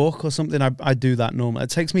read a book or something, I do that normally. It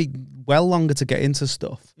takes me well longer to get into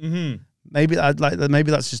stuff. Mm-hmm. Maybe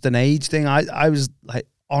that's just an age thing. I was like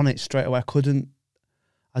on it straight away.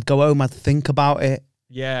 I'd go home, I'd think about it.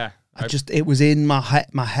 Yeah. It was in my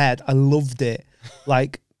head. I loved it.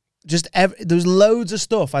 Like there's loads of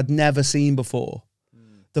stuff I'd never seen before.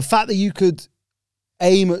 The fact that you could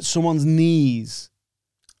aim at someone's knees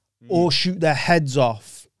or shoot their heads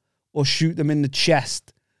off or shoot them in the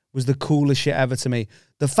chest was the coolest shit ever to me.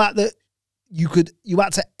 The fact that you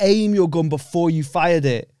had to aim your gun before you fired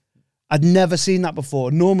it. I'd never seen that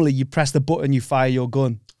before. Normally you press the button, you fire your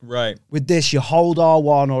gun. Right. With this, you hold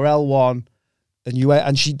R1 or L1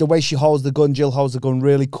 and the way she holds the gun, Jill holds the gun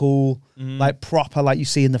really cool, like proper, like you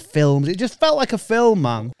see in the films. It just felt like a film,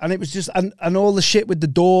 man. And it was just, and all the shit with the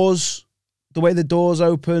doors, the way the doors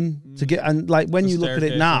open to get, and like when you look at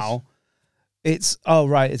it now, it's,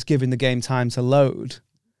 it's giving the game time to load.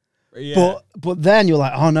 Yeah. But then you're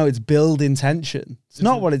like, oh no, it's building tension. It's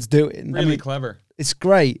not what it's doing. Really clever. It's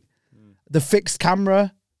great. The fixed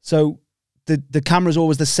camera, so the camera's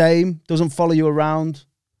always the same, doesn't follow you around.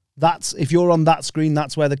 That's, if you're on that screen,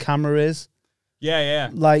 that's where the camera is. Yeah.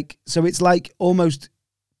 Like, so it's like almost,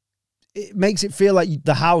 it makes it feel like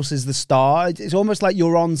the house is the star. It's almost like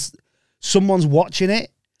you're on, someone's watching it.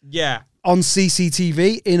 Yeah. On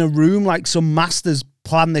CCTV in a room, like some masters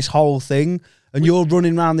plan this whole thing And you're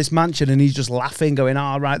running around this mansion and he's just laughing, going,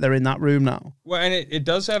 "Oh, right, they're in that room now." Well, and it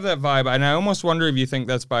does have that vibe, and I almost wonder if you think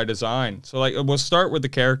that's by design. So, like, we'll start with the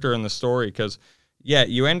character and the story, because, yeah,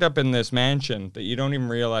 you end up in this mansion that you don't even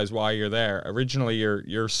realize why you're there. Originally,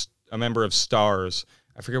 you're a member of STARS.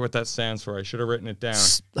 I forget what that stands for. I should have written it down.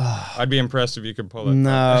 I'd be impressed if you could pull it.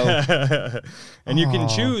 No. And you can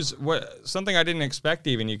choose something I didn't expect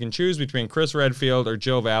even. You can choose between Chris Redfield or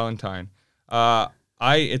Jill Valentine.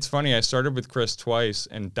 It's funny, I started with Chris twice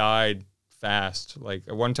and died fast. Like,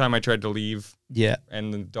 one time I tried to leave. Yeah.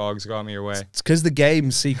 And the dogs got me away. It's because the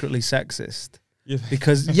game's secretly sexist.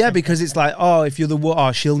 Because it's like, oh, if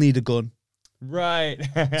you're she'll need a gun. Right.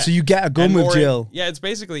 So you get a gun with Jill. Yeah, it's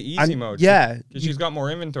basically easy mode. Yeah. Because she's got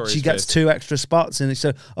more inventory She space. gets 2 extra spots. And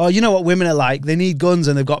so, you know what women are like? They need guns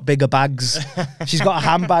and they've got bigger bags. She's got a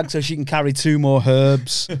handbag so she can carry 2 more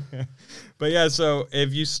herbs. But yeah, so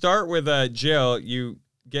if you start with Jill, you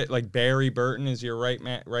get like Barry Burton is your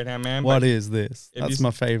right-hand man. What is this? That's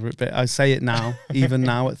my favorite bit. I say it now, even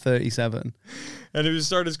now at 37. And if you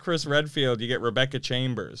start as Chris Redfield, you get Rebecca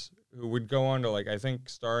Chambers, who would go on to, like, I think,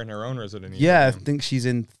 star in her own Resident Evil game. I think she's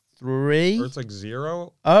in 3. Or it's like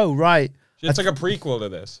 0. Oh, right. It's like a prequel to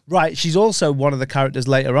this. Right. She's also one of the characters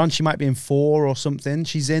later on. She might be in 4 or something.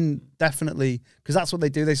 She's in, definitely, because that's what they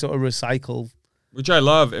do. They sort of recycle. Which I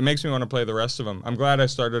love. It makes me want to play the rest of them. I'm glad I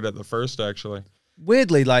started at the first, actually.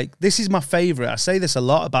 Weirdly, like, this is my favorite. I say this a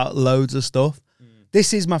lot about loads of stuff.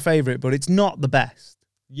 This is my favorite, but it's not the best.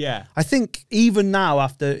 Yeah. I think even now,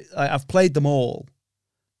 after I've played them all,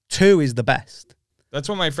 2 is the best. That's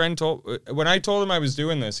what my friend told. When I told him I was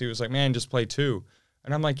doing this, he was like, "Man, just play 2."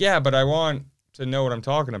 And I'm like, "Yeah, but I want to know what I'm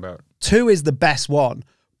talking about." 2 is the best one,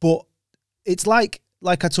 but it's like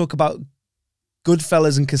I talk about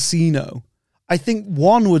Goodfellas and Casino. I think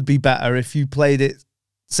 1 would be better if you played it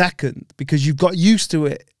second, because you've got used to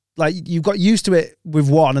it. Like, you got used to it with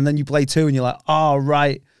 1, and then you play 2 and you're like, "Oh,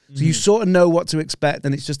 right." So you sort of know what to expect,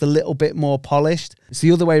 and it's just a little bit more polished. It's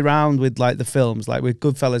the other way around with, like, the films. Like with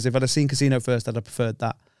Goodfellas, if I'd have seen Casino first, I'd have preferred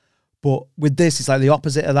that. But with this, it's like the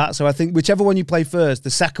opposite of that. So I think whichever one you play first, the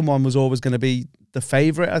second one was always going to be the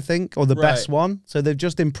favorite, I think, or the best one. So they've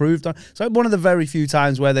just improved on. So one of the very few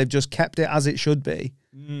times where they've just kept it as it should be,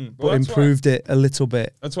 but improved it a little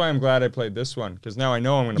bit. That's why I'm glad I played this one, because now I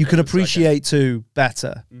know I'm going to. You can appreciate 2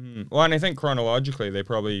 better. Well, and I think chronologically, they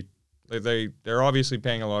probably. They're obviously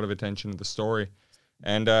paying a lot of attention to the story.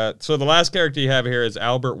 And so the last character you have here is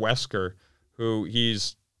Albert Wesker, who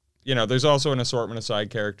there's also an assortment of side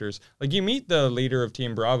characters. Like, you meet the leader of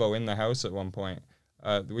Team Bravo in the house at one point,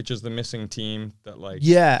 which is the missing team that, like,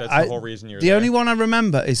 that's the whole reason you're there. The only one I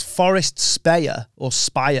remember is Forrest Spire,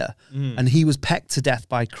 and he was pecked to death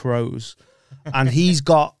by crows. And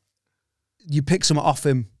you pick some off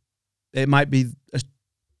him. It might be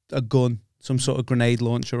a gun. Some sort of grenade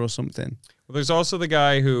launcher or something. Well, there's also the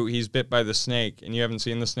guy who he's bit by the snake, and you haven't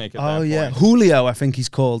seen the snake at that point. Oh, yeah. Julio, I think he's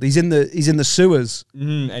called. He's in the sewers.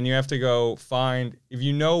 And you have to go find, if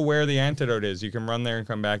you know where the antidote is, you can run there and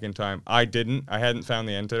come back in time. I hadn't found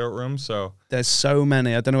the antidote room, so. There's so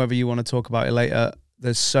many. I don't know whether you want to talk about it later.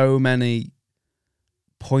 There's so many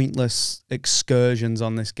pointless excursions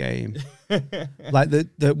on this game. Like,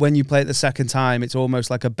 when you play it the second time, it's almost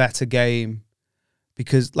like a better game.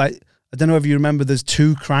 Because, like, I don't know if you remember, there's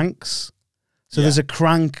 2 cranks. So there's a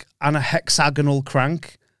crank and a hexagonal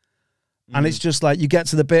crank. And it's just like, you get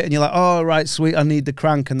to the bit and you're like, "Oh, right, sweet, I need the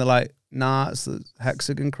crank." And they're like, "Nah, it's the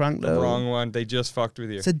hexagon crank though." The wrong one. They just fucked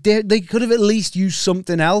with you. So they could have at least used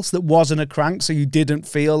something else that wasn't a crank, so you didn't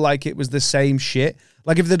feel like it was the same shit.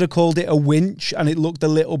 Like, if they'd have called it a winch and it looked a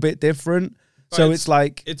little bit different. So it's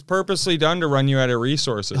like, it's purposely done to run you out of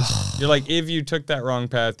resources. You're like, if you took that wrong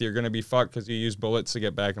path, you're going to be fucked because you use bullets to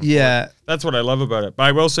get back and forth. That's what I love about it. But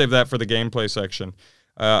I will save that for the gameplay section.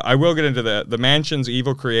 I will get into that. The mansion's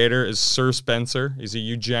evil creator is Sir Spencer. He's a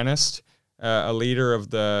eugenist, a leader of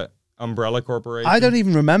the Umbrella Corporation. I don't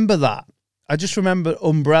even remember that. I just remember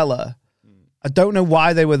Umbrella. I don't know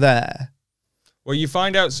why they were there. Well, you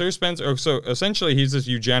find out Sir Spencer. So essentially, he's this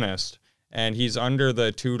eugenist. And he's under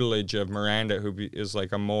the tutelage of Miranda, who is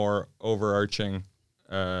like a more overarching,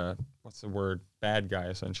 what's the word? Bad guy,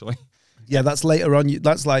 essentially. Yeah, that's later on.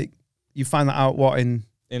 That's like, you find that out, in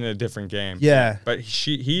a different game. Yeah. But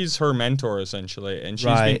he's her mentor, essentially. And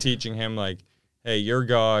she's been teaching him, like, hey, you're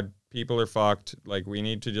God. People are fucked. Like, we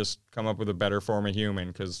need to just come up with a better form of human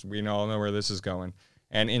because we all know where this is going.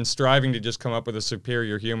 And in striving to just come up with a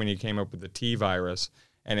superior human, he came up with the T virus.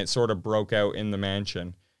 And it sort of broke out in the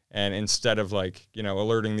mansion. And instead of, like,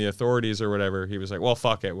 alerting the authorities or whatever, he was like, well,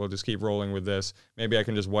 fuck it. We'll just keep rolling with this. Maybe I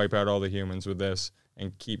can just wipe out all the humans with this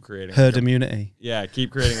and keep creating Herd immunity. Yeah,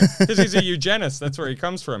 keep creating because he's a eugenist. That's where he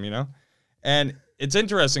comes from, And it's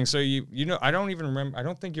interesting. So I don't even remember. I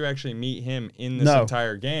don't think you actually meet him in this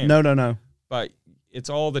entire game. No. But it's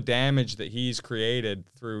all the damage that he's created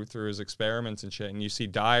through his experiments and shit. And you see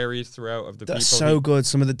diaries throughout of the people. That's so good.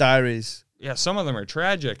 Some of the diaries. Yeah, some of them are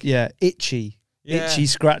tragic. Yeah, itchy. Yeah. Itchy,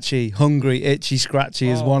 scratchy, hungry, itchy, scratchy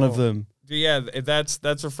is one of them. Yeah,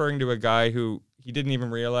 that's referring to a guy who he didn't even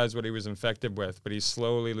realize what he was infected with, but he's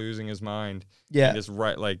slowly losing his mind. Yeah. And just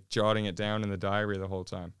jotting it down in the diary the whole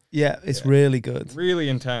time. Yeah, it's really good. Really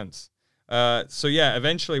intense.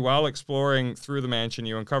 Eventually, while exploring through the mansion,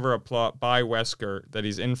 you uncover a plot by Wesker that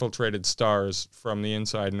he's infiltrated STARS from the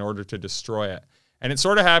inside in order to destroy it. And it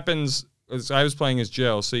sort of happens as I was playing as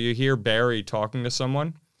Jill, so you hear Barry talking to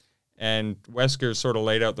someone, and Wesker sort of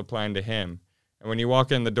laid out the plan to him. And when you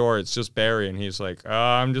walk in the door, it's just Barry, and he's like,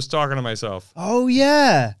 I'm just talking to myself. Oh,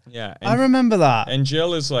 yeah. Yeah. I remember that. And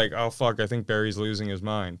Jill is like, oh, fuck, I think Barry's losing his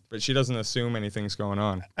mind. But she doesn't assume anything's going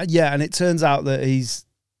on. Yeah, and it turns out that he's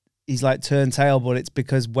like turned tail, but it's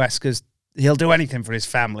because he'll do anything for his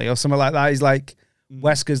family or something like that. He's like,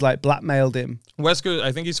 Wesker's like blackmailed him. Wesker,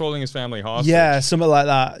 I think he's holding his family hostage. Yeah, something like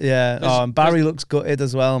that. Yeah. And Barry looks gutted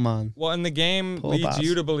as well, man. Well, and the game leads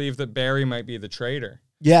you to believe that Barry might be the traitor.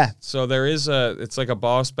 Yeah. So there is it's like a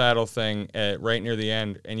boss battle thing right near the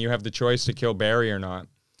end, and you have the choice to kill Barry or not.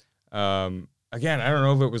 Again, I don't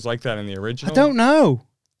know if it was like that in the original. I don't know.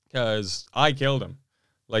 Because I killed him.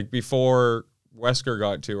 Like before Wesker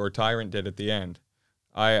got to, or Tyrant did at the end.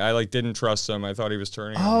 I didn't trust him. I thought he was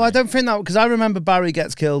turning on me. I don't think that, because I remember Barry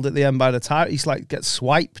gets killed at the end by the tyrant. He's like gets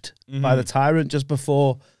swiped by the tyrant just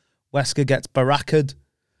before Wesker gets barracked.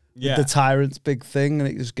 Yeah. With the tyrant's big thing, and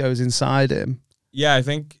it just goes inside him. Yeah, I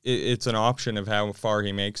think it's an option of how far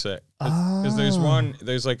he makes it. Because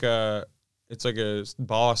there's like a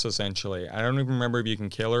boss essentially. I don't even remember if you can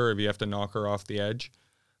kill her or if you have to knock her off the edge.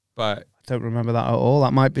 But I don't remember that at all.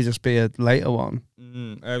 That might just be a later one.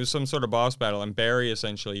 It was some sort of boss battle, and Barry,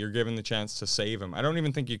 essentially, you're given the chance to save him. I don't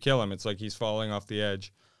even think you kill him. It's like he's falling off the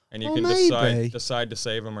edge, and you can decide to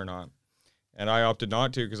save him or not. And I opted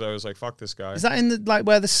not to because I was like, fuck this guy. Is that in the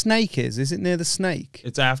where the snake is? Is it near the snake?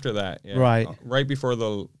 It's after that, yeah. Right. Right before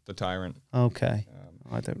the tyrant. Okay.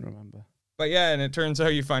 I don't remember. But yeah, and it turns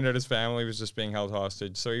out you find out his family was just being held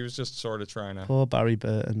hostage, so he was just sort of trying to... Poor Barry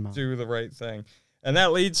Burton, man. ...do the right thing. And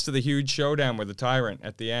that leads to the huge showdown with the tyrant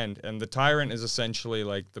at the end. And the tyrant is essentially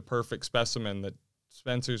like the perfect specimen that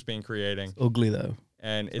Spencer's been creating. It's ugly, though.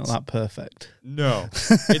 And it's not that perfect. No.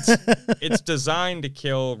 It's designed to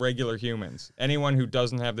kill regular humans. Anyone who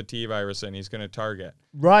doesn't have the T virus in, he's going to target.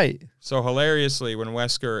 Right. So hilariously, when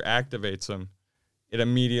Wesker activates him, it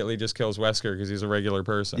immediately just kills Wesker because he's a regular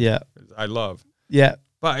person. Yeah. I love. Yeah.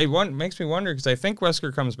 But it makes me wonder because I think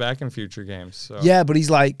Wesker comes back in future games. So. Yeah, but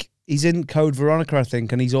he's in Code Veronica, I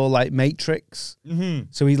think, and he's all like Matrix. Mm-hmm.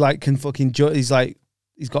 So he like can fucking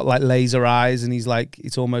he's got like laser eyes, and he's like,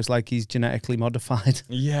 it's almost like he's genetically modified.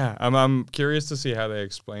 Yeah, I'm curious to see how they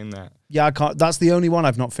explain that. Yeah, I can't. That's the only one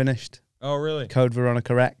I've not finished. Oh, really? Code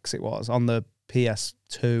Veronica X. It was on the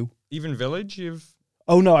PS2. Even Village,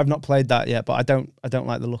 Oh no, I've not played that yet, but I don't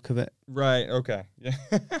like the look of it. Right. Okay. Yeah.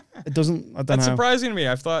 It doesn't. I don't know. That's surprising to me.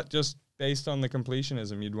 I thought just based on the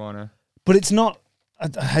completionism, you'd want to. But it's not.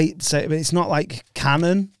 I hate to say it, but it's not like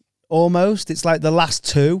canon. Almost, it's like the last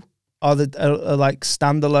two are like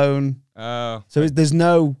standalone. Oh. So there's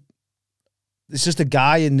no. It's just a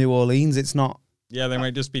guy in New Orleans. It's not. Yeah, they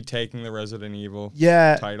might just be taking the Resident Evil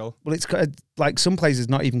title. Well, it's like some places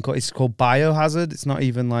not even called. It's called Biohazard. It's not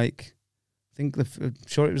even like. I think I'm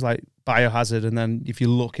sure it was like Biohazard, and then if you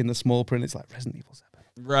look in the small print, it's like Resident Evil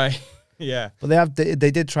 7. Right. Yeah. But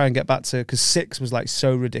they did try and get back to, because 6 was like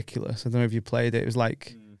so ridiculous. I don't know if you played it. It was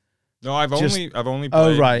like. No, I've only played.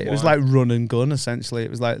 Oh right, one. It was like run and gun essentially.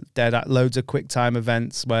 It was like loads of quick time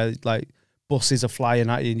events where like buses are flying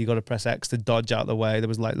at you and you got to press X to dodge out the way. There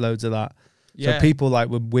was like loads of that. Yeah. So people like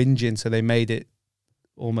were whinging, so they made it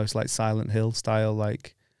almost like Silent Hill style,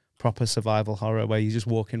 like proper survival horror where you're just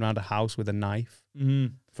walking around a house with a knife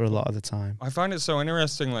for a lot of the time. I find it so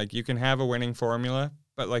interesting. Like you can have a winning formula,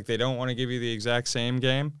 but like they don't want to give you the exact same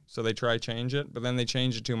game, so they try change it, but then they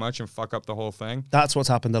change it too much and fuck up the whole thing. That's what's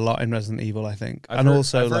happened a lot in Resident Evil, I think. I've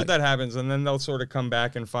heard that happens, and then they'll sort of come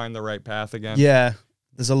back and find the right path again. Yeah,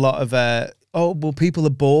 there's a lot of people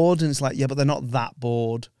are bored, and it's like, yeah, but they're not that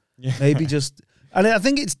bored. Yeah. Maybe just, and I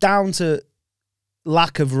think it's down to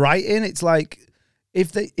lack of writing. It's like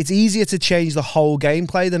it's easier to change the whole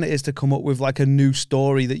gameplay than it is to come up with like a new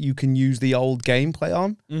story that you can use the old gameplay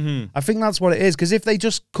on. Mm-hmm. I think that's what it is, because if they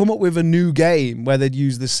just come up with a new game where they'd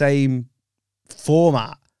use the same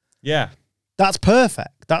format, yeah, That's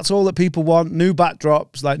perfect. That's all that people want. New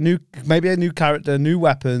backdrops, like maybe a new character, new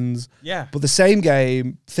weapons. Yeah. But the same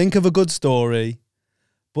game. Think of a good story.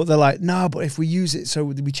 But they're like, no, but if we use it, so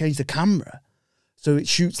we change the camera. So it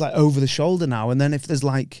shoots like over the shoulder now. And then if there's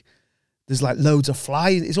like loads of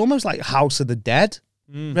flying, it's almost like House of the Dead,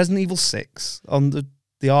 Resident Evil 6 on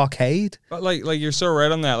the arcade. But like you're so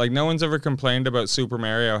right on that. Like no one's ever complained about Super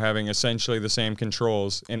Mario having essentially the same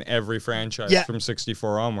controls in every franchise from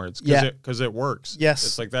 64 onwards. Because it works. Yes.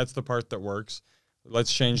 It's like that's the part that works.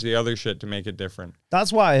 Let's change the other shit to make it different.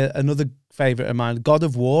 That's why another favorite of mine, God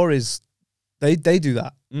of War, is they do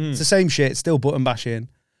that. It's the same shit, still button bashing,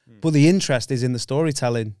 but the interest is in the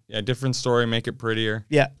storytelling. Yeah, different story, make it prettier.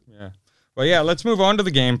 Yeah. Well, yeah, let's move on to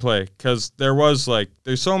the gameplay, because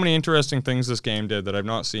there's so many interesting things this game did that I've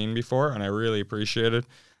not seen before, and I really appreciate it.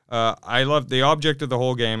 I love the object of the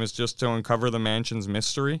whole game is just to uncover the mansion's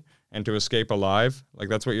mystery and to escape alive. Like,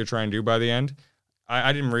 that's what you're trying to do by the end.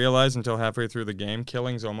 I didn't realize until halfway through the game,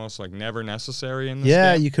 killing's almost like never necessary in this game.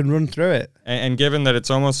 Yeah, you can run through it. And given that it's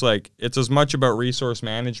almost like it's as much about resource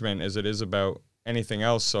management as it is about anything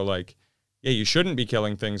else, so like, yeah, you shouldn't be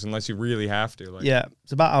killing things unless you really have to. Like, yeah,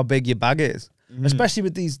 it's about how big your bag is. Especially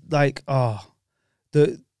with these, like,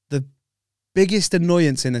 the biggest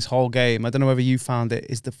annoyance in this whole game, I don't know whether you found it,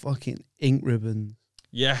 is the fucking ink ribbon.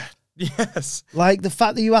 Yeah, yes. Like, the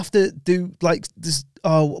fact that you have to do, like, this,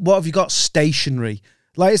 what have you got? Stationery.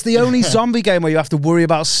 Like, it's the only zombie game where you have to worry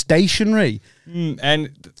about stationery. And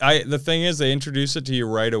the thing is, they introduce it to you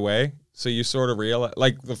right away. So you sort of realize,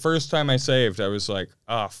 like the first time I saved, I was like,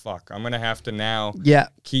 oh, fuck, I'm going to have to now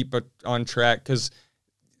keep it on track. Because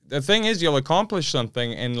the thing is, you'll accomplish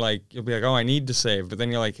something and like, you'll be like, oh, I need to save. But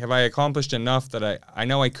then you're like, have I accomplished enough that I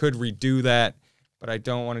know I could redo that, but I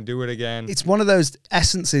don't want to do it again. It's one of those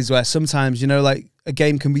essences where sometimes, you know, like a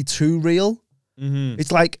game can be too real.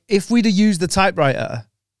 It's like if we'd have used the typewriter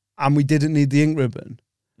and we didn't need the ink ribbon,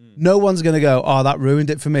 no one's going to go, oh, that ruined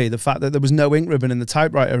it for me. The fact that there was no ink ribbon in the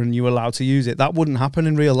typewriter and you were allowed to use it, that wouldn't happen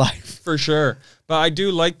in real life. For sure. But I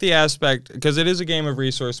do like the aspect, because it is a game of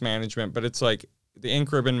resource management, but it's like the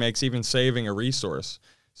ink ribbon makes even saving a resource.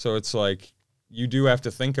 So it's like you do have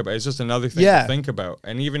to think about it. It's just another thing to think about.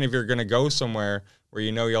 And even if you're going to go somewhere where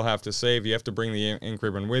you know you'll have to save, you have to bring the ink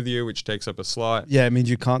ribbon with you, which takes up a slot. Yeah, it means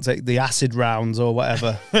you can't take the acid rounds or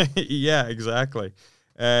whatever. Yeah, exactly.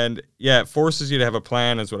 And yeah, it forces you to have a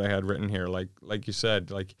plan, is what I had written here. Like you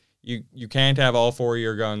said, like you can't have all 4 of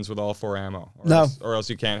your guns with all 4 ammo. Or else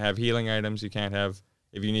you can't have healing items. You can't have,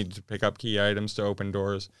 if you need to pick up key items to open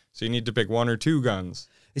doors. So you need to pick 1 or 2 guns.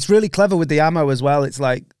 It's really clever with the ammo as well. It's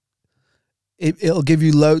like, it'll give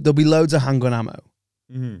you there'll be loads of handgun ammo,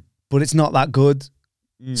 but it's not that good.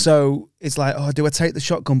 So it's like, oh, do I take the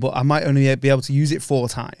shotgun? But I might only be able to use it 4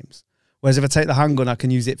 times. Whereas if I take the handgun, I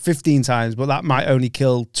can use it 15 times, but that might only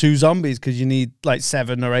kill 2 zombies because you need like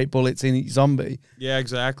 7 or 8 bullets in each zombie. Yeah,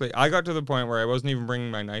 exactly. I got to the point where I wasn't even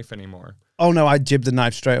bringing my knife anymore. Oh, no, I jibbed the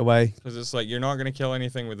knife straight away. Because it's like, you're not going to kill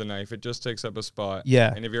anything with a knife. It just takes up a spot.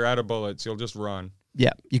 Yeah. And if you're out of bullets, you'll just run.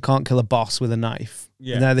 Yeah, you can't kill a boss with a knife.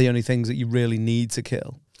 Yeah. And they're the only things that you really need to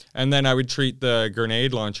kill. And then I would treat the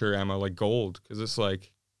grenade launcher ammo like gold, because it's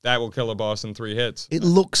like, that will kill a boss in 3 hits. It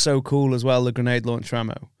looks so cool as well, the grenade launcher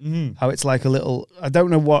ammo. How it's like a little, I don't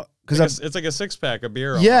know what, because it's like a 6-pack of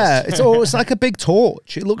beer. Almost. Yeah, it's like a big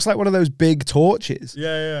torch. It looks like one of those big torches.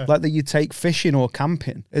 Yeah. Like that you take fishing or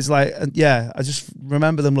camping. It's like, I just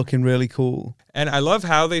remember them looking really cool. And I love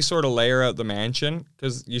how they sort of layer out the mansion,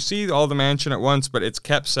 because you see all the mansion at once, but it's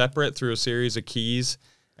kept separate through a series of keys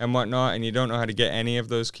and whatnot, and you don't know how to get any of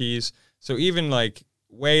those keys. So even like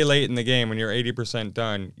way late in the game when you're 80%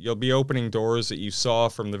 done, you'll be opening doors that you saw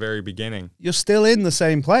from the very beginning. You're still in the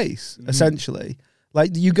same place, essentially.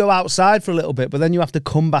 Like, you go outside for a little bit, but then you have to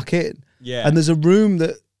come back in. Yeah. And there's a room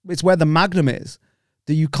it's where the Magnum is,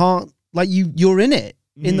 that you can't, like, you're in it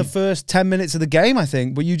in the first 10 minutes of the game, I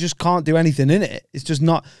think, but you just can't do anything in it. It's just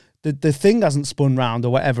not, the thing hasn't spun round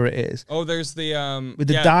or whatever it is. Oh, there's the with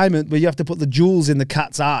the diamond, where you have to put the jewels in the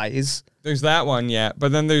cat's eyes. There's that one, yeah.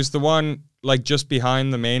 But then there's the one, like, just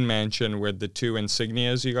behind the main mansion with the 2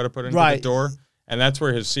 insignias you got to put into the door. And that's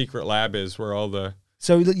where his secret lab is, where all the...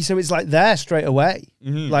 So it's like there straight away.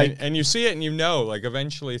 Like, and you see it and you know, like,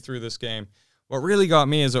 eventually through this game. What really got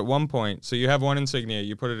me is at one point, so you have one insignia,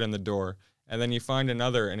 you put it in the door, and then you find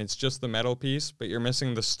another, and it's just the metal piece, but you're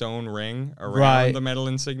missing the stone ring around the metal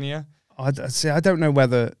insignia. I don't know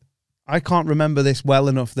whether... I can't remember this well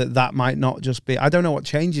enough that might not just be... I don't know what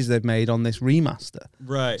changes they've made on this remaster.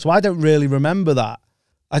 Right. So I don't really remember that.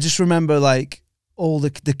 I just remember, like, all the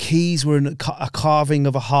keys were in a carving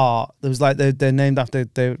of a heart. There was, like, they're named after...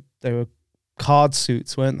 They were card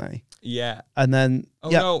suits, weren't they? Yeah. And then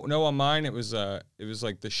no, on mine it was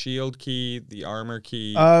like the shield key, the armor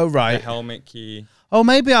key, Oh, the right. helmet key. Oh,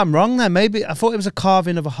 maybe I'm wrong then. Maybe I thought it was a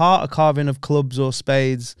carving of a heart, a carving of clubs or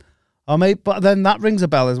spades. Or maybe, but then that rings a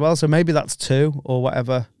bell as well. So maybe that's 2 or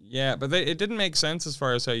whatever. Yeah, but it didn't make sense as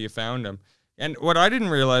far as how you found them. And what I didn't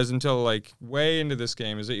realize until like way into this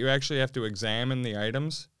game is that you actually have to examine the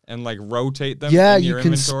items and like rotate them. Yeah, in you your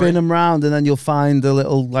can inventory. spin them round and then you'll find a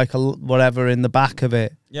little, like a whatever in the back of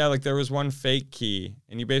it. Yeah, like there was one fake key,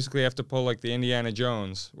 and you basically have to pull like the Indiana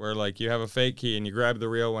Jones, where like you have a fake key and you grab the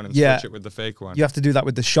real one and switch it with the fake one. You have to do that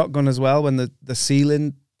with the shotgun as well when the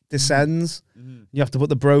ceiling descends. Mm-hmm. You have to put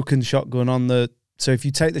the broken shotgun on the. So if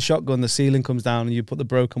you take the shotgun, the ceiling comes down and you put the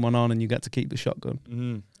broken one on and you get to keep the shotgun.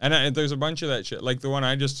 Mm-hmm. And there's a bunch of that shit. Like the one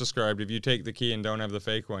I just described, if you take the key and don't have the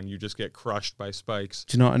fake one, you just get crushed by spikes.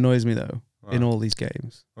 Do you know what annoys me though? What? In all these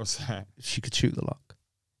games, What's that? she could shoot the lock.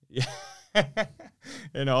 Yeah.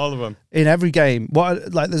 In all of them. In every game,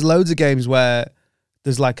 there's loads of games where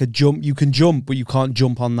there's like a jump. You can jump, but you can't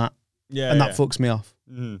jump on that. Yeah. And that fucks me off.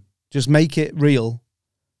 Mm-hmm. Just make it real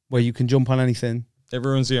where you can jump on anything. It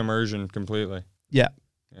ruins the immersion completely. Yeah.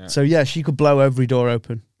 Yeah. So yeah, she could blow every door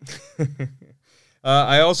open.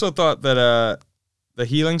 I also thought that the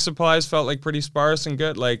healing supplies felt like pretty sparse and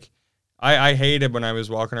good. Like I hated when I was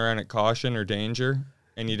walking around at caution or danger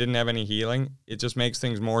and you didn't have any healing. It just makes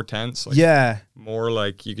things more tense. Like, Yeah. more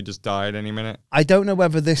like you could just die at any minute. I don't know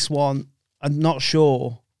whether this one, I'm not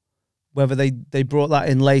sure whether they brought that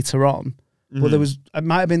in later on. Mm-hmm. But it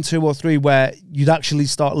might have been 2 or 3 where you'd actually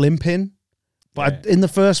start limping. But Yeah. in the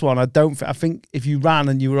first one, I think if you ran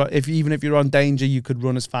and even if you're on danger, you could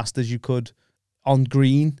run as fast as you could on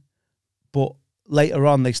green. But later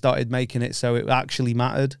on, they started making it so it actually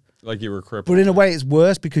mattered. Like you were crippled. But in a way, it's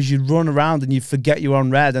worse because you'd run around and you forget you're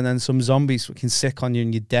on red and then some zombies fucking sick on you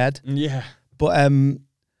and you're dead. Yeah. But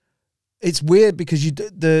it's weird because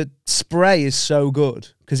the spray is so good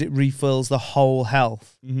because it refills the whole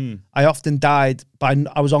health. Mm-hmm. I often died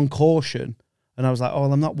I was on caution and I was like, oh,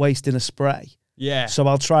 well, I'm not wasting a spray. Yeah. So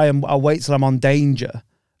I'll wait till I'm on danger.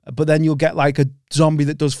 But then you'll get like a zombie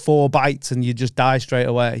that does 4 bites and you just die straight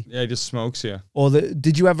away. Yeah, it just smokes you. Or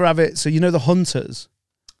did you ever have it? So you know the hunters?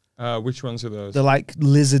 Which ones are those? They're like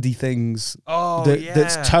lizardy things. Oh, yeah.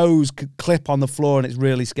 That's toes clip on the floor and it's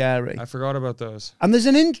really scary. I forgot about those. And there's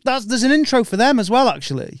an intro for them as well,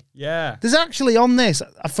 actually. Yeah. There's actually on this,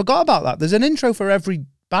 I forgot about that. There's an intro for every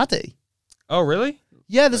baddie. Oh, really?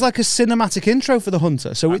 Yeah, there's like a cinematic intro for the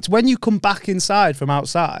hunter. So it's when you come back inside from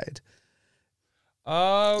outside,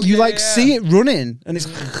 Oh, you yeah. see it running and it's,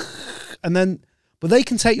 but they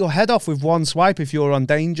can take your head off with one swipe if you're on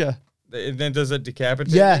danger. Then does it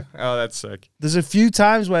decapitate Yeah. you? Oh, that's sick. There's a few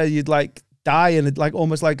times where you'd like die and it like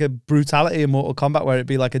almost like a brutality in Mortal Kombat where it'd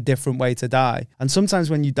be like a different way to die. And sometimes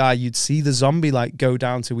when you die, you'd see the zombie like go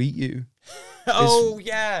down to eat you. Oh,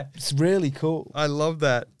 yeah. It's really cool. I love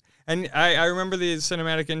that. And I remember the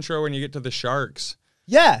cinematic intro when you get to the sharks.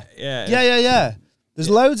 Yeah. Yeah. Yeah. There's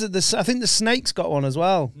loads of this. I think the snake's got one as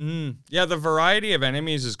well. Mm. Yeah, the variety of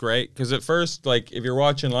enemies is great because at first, like, if you're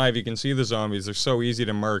watching live, you can see the zombies. They're so easy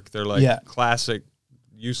to murk. They're like classic,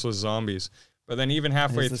 useless zombies. But then even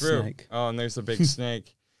halfway There's the through, snake. and there's the big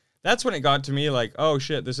snake. That's when it got to me like, oh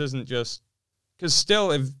shit, this isn't just because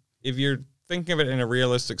still, if you're thinking of it in a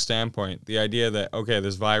realistic standpoint, the idea that okay,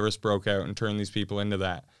 this virus broke out and turned these people into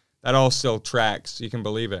that all still tracks. You can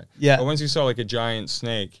believe it. Yeah. But once you saw like a giant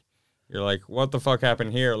snake, you're like, what the fuck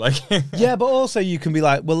happened here? Like, Yeah, but also you can be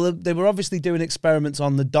like, well, they were obviously doing experiments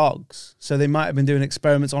on the dogs, so they might have been doing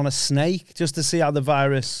experiments on a snake just to see how the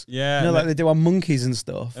virus, yeah, like they do on monkeys and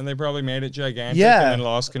stuff. and they probably made it gigantic Yeah. and then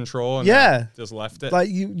lost control and Yeah. just left it. Like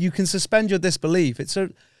you can suspend your disbelief.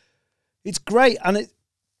 It's great, and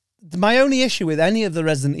my only issue with any of the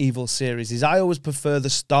Resident Evil series is I always prefer the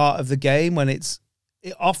start of the game when it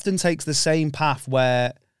often takes the same path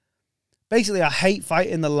where. Basically, I hate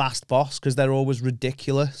fighting the last boss because they're always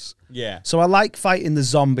ridiculous. Yeah. So I like fighting the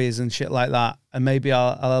zombies and shit like that. And maybe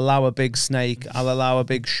I'll allow a big snake, I'll allow a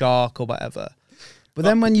big shark or whatever. But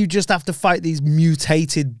then when you just have to fight these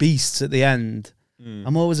mutated beasts at the end,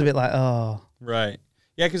 I'm always a bit like, oh. Right.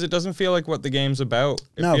 Yeah, because it doesn't feel like what the game's about.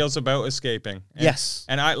 It No. feels about escaping. And, Yes.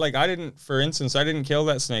 And I didn't, for instance, I didn't kill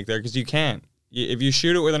that snake there because you can't. If you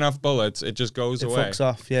shoot it with enough bullets, it just goes It away. fucks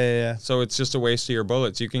off. Yeah. So it's just a waste of your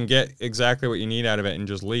bullets. You can get exactly what you need out of it and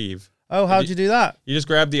just leave. Oh, how'd you do that? You just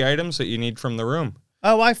grab the items that you need from the room.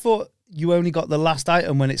 Oh, I thought you only got the last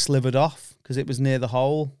item when it slivered off because it was near the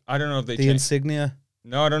hole, I don't know if they the changed. insignia.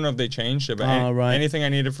 No, I don't know if they changed it, but Right. anything I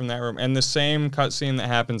needed from that room. And the same cutscene that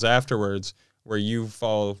happens afterwards where you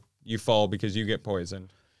fall because you get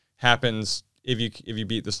poisoned happens if you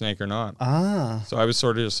beat the snake or not. Ah. So I was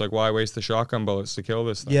sort of just like, why waste the shotgun bullets to kill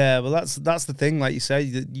this thing? Yeah, well, that's the thing. Like you say,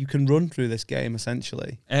 that you can run through this game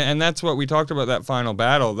essentially. And that's what we talked about, that final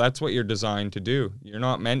battle. That's what you're designed to do. You're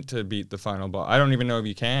not meant to beat the final boss. I don't even know if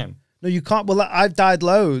you can. No, you can't. Well, I've died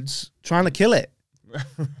loads trying to kill it.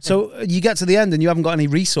 So you get to the end and you haven't got any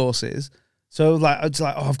resources. So like, it's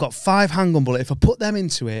like, oh, I've got 5 handgun bullets. If I put them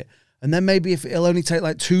into it, and then maybe if it'll only take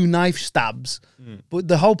like 2 knife stabs. But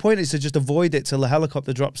the whole point is to just avoid it till the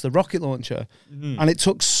helicopter drops the rocket launcher. And it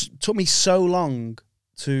took me so long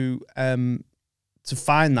to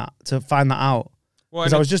find that out. Well,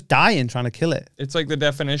 Because I was just dying trying to kill it. it's like the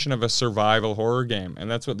definition of a survival horror game, and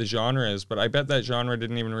that's what the genre is. But I bet that genre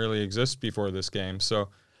didn't even really exist before this game. So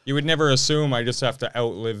you would never assume I just have to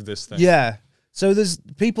outlive this thing. Yeah. So there's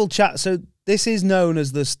people chat. So this is known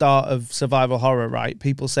as the start of survival horror, right?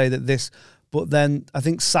 People say that this, but then I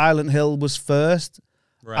think Silent Hill was first.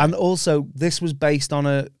 Right. And also this was based on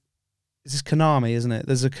this is Konami, isn't it?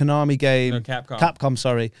 There's a Konami game. No, Capcom. Capcom,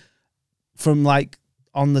 sorry. From like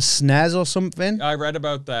on the SNES or something. I read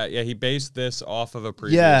about that. Yeah, he based this off of a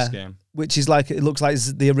previous game. Which is like, it looks like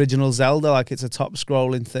the original Zelda, like it's a top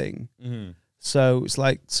scrolling thing. Mm-hmm. So it's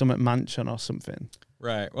like Summit Mansion or something.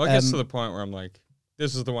 Right. Well, it gets to the point where I'm like,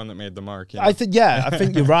 this is the one that made the mark. You know? I think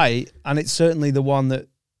you're right. And it's certainly the one that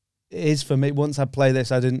is for me. Once I play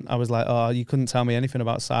this, I was like, oh, you couldn't tell me anything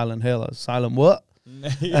about Silent Hill. Silent what?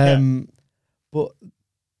 Yeah. But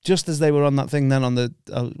just as they were on that thing, then I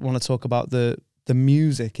want to talk about the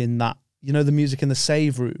music in that, the music in the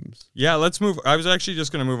save rooms. Yeah, let's move. I was actually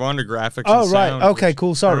just going to move on to graphics. Oh, and right. sound, Okay,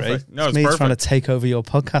 cool. Sorry. Perfect. No, it's it's me perfect. trying to take over your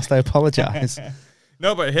podcast. I apologize.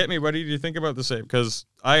 No, but hit me. What did you think about the save? Because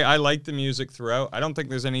I like the music throughout. I don't think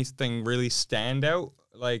there's anything really stand out.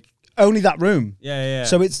 Like, Only that room. yeah.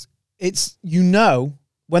 So it's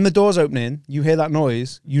when the door's opening, you hear that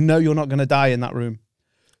noise, you're not going to die in that room.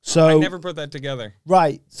 So I never put that together.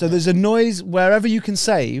 Right. So there's a noise wherever you can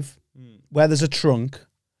save, where there's a trunk.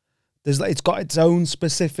 It's got its own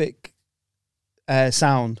specific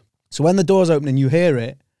sound. So when the door's opening, you hear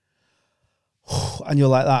it, and you're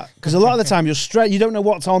like that. Because a lot of the time you don't know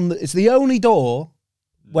what's on. It's the only door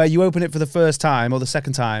where you open it for the first time or the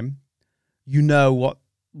second time, you know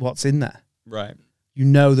what's in there. Right. You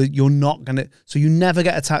know that you're not going to. So you never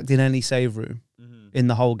get attacked in any save room in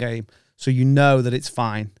the whole game. So you know that it's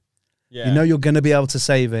fine. Yeah. You know you're going to be able to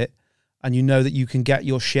save it, and you know that you can get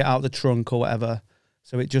your shit out the trunk or whatever.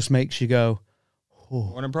 So it just makes you go,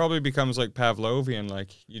 oh. When it probably becomes like Pavlovian,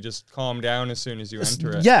 like you just calm down as soon as you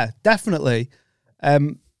enter it. Yeah, definitely.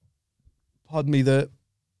 Pardon me, the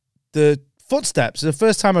footsteps. The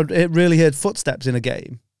first time I really heard footsteps in a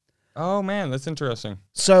game. Oh man, that's interesting.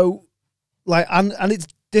 So, like, and it's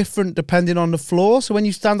different depending on the floor. So when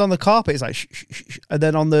you stand on the carpet, it's like shh, shh, shh, shh. And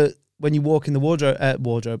then when you walk in the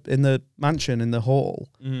wardrobe in the mansion in the hall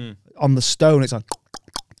on the stone, it's like.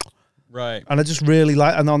 Right. And I just really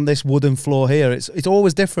like, and on this wooden floor here, it's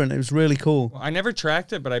always different. It was really cool. Well, I never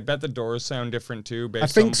tracked it, but I bet the doors sound different too. Based I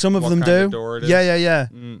think on some of what them kind do. Of door it is. Yeah.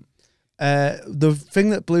 The thing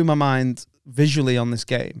that blew my mind visually on this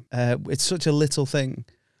game, it's such a little thing,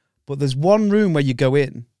 but there's one room where you go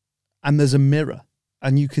in, and there's a mirror,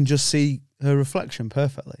 and you can just see her reflection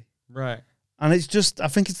perfectly. Right. And it's just, I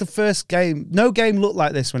think it's the first game. No game looked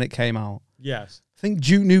like this when it came out. Yes. I think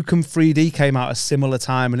Duke Nukem 3D came out at a similar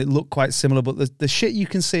time, and it looked quite similar. But the shit you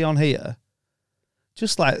can see on here,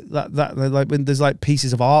 just like that, like when there's like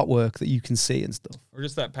pieces of artwork that you can see and stuff, Or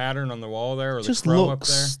just that pattern on the wall there, or just the chrome up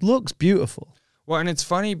there. looks beautiful. Well, and it's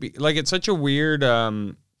funny, like it's such a weird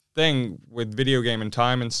thing with video game and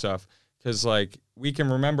time and stuff, because like we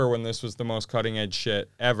can remember when this was the most cutting edge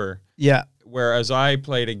shit ever. Yeah. Whereas I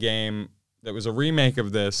played a game that was a remake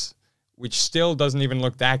of this, which still doesn't even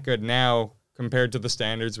look that good now compared to the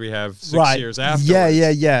standards we have 6 years afterwards.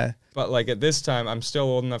 Yeah. But like at this time, I'm still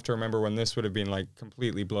old enough to remember when this would have been like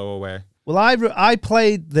completely blow away. Well, I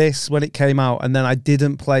played this when it came out, and then I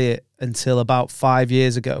didn't play it until about 5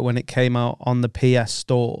 years ago when it came out on the PS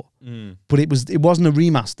Store. But it wasn't a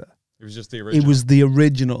remaster. It was just the original. It was the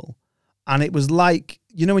original. And it was like,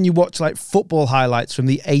 when you watch like football highlights from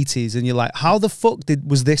the 80s and you're like, how the fuck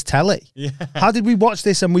was this telly? Yeah. How did we watch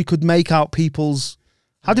this and we could make out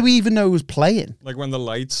how did we even know it was playing? Like when the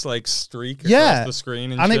lights like streak across the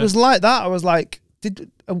screen and it was like that. I was like,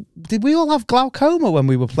 did we all have glaucoma when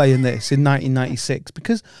we were playing this in 1996?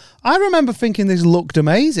 Because I remember thinking this looked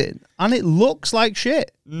amazing, and it looks like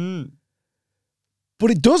shit.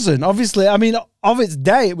 But it doesn't, obviously. I mean, of its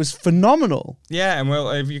day, it was phenomenal. Yeah, and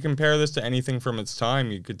well, if you compare this to anything from its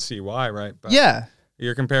time, you could see why, right? But yeah.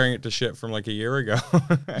 You're comparing it to shit from like a year ago.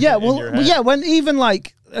 Yeah, in your head. yeah. When even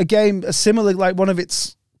like a similar, like one of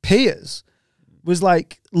its peers was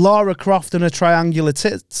like Lara Croft and her triangular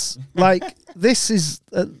tits. Like this is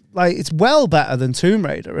like it's well better than Tomb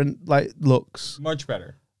Raider and like looks Much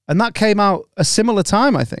better. And that came out a similar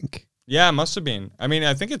time, I think. Yeah, it must have been. I mean,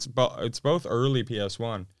 I think it's both early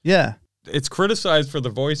PS1. Yeah, It's criticized for the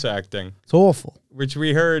voice acting, it's awful. which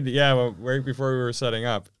we heard, right before we were setting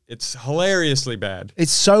up. It's hilariously bad.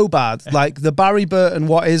 It's so bad. Like the Barry Burton,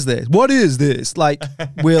 what is this? What is this? Like,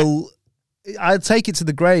 I'd take it to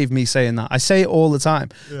the grave, me saying that. I say it all the time.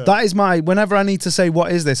 Yeah. That is whenever I need to say,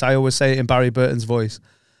 what is this? I always say it in Barry Burton's voice.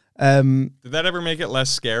 Did that ever make it less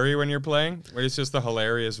scary when you're playing? When it's just the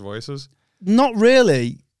hilarious voices? Not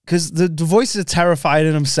really, because the voices are terrified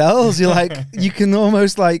in themselves. You're like, you can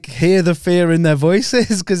almost like hear the fear in their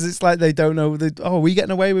voices because it's like they don't know. Are we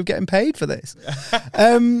getting away with getting paid for this?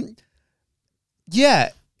 Yeah,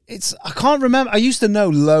 I can't remember. I used to know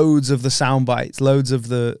loads of the sound bites, loads of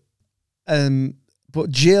the, but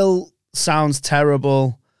Jill sounds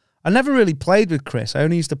terrible. I never really played with Chris. I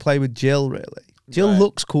only used to play with Jill, really. Jill Right.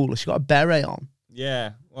 looks cooler. She got a beret on.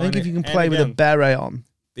 Yeah. I think if you can play with a beret on.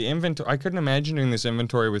 The inventory, I couldn't imagine doing this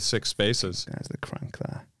inventory with 6 spaces. There's the crank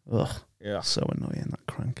there. Ugh, Yeah. so annoying, that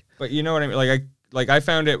crank. But you know what I mean? I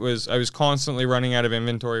found I was constantly running out of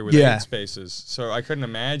inventory with Yeah. 8 spaces. So I couldn't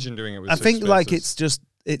imagine doing it with I 6 think spaces. like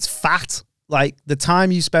it's fat. Like the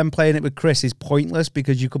time you spend playing it with Chris is pointless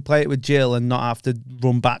because you could play it with Jill and not have to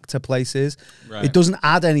run back to places. Right. It doesn't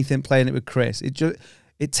add anything playing it with Chris.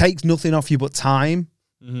 It takes nothing off you but time.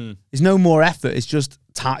 Mm-hmm. There's no more effort. It's just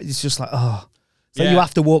it's just like it's like Yeah. you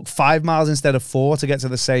have to walk 5 miles instead of 4 to get to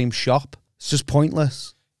the same shop. It's just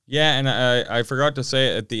pointless. Yeah, and I forgot to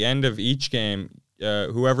say at the end of each game,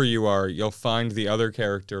 whoever you are, you'll find the other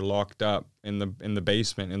character locked up in the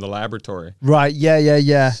basement in the laboratory. Right?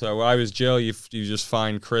 Yeah. So I was Jill. You just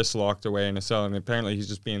find Chris locked away in a cell, and apparently he's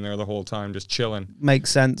just being there the whole time, just chilling.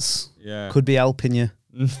 Makes sense. Yeah. Could be helping you.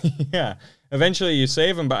 Yeah. Eventually you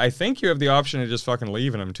save him, but I think you have the option of just fucking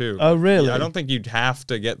leaving him too. Oh, really? Yeah, I don't think you'd have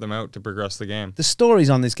to get them out to progress the game. The stories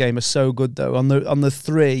on this game are so good though. On the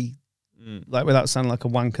 3, like without sounding like a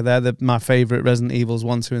wanker, they're my favorite Resident Evils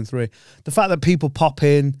 1, 2, and 3. The fact that people pop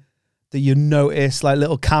in, that you notice like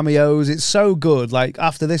little cameos, it's so good. Like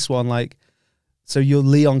after this one, like so you're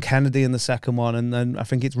Leon Kennedy in the second one, and then I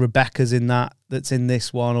think it's Rebecca's in that's in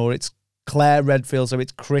this one, or it's Claire Redfield, so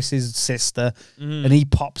it's Chris's sister, and he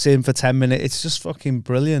pops in for 10 minutes. It's just fucking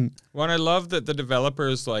brilliant. Well, and I love that the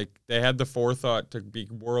developers, like, they had the forethought to be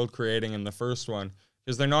world creating in the first one.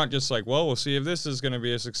 Because they're not just like, well, we'll see if this is going to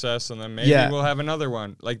be a success, and then maybe we'll have another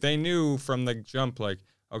one. Like, they knew from the jump, like,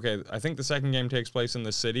 okay, I think the second game takes place in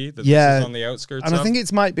the city, that this is on the outskirts and of. I think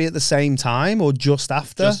it might be at the same time or just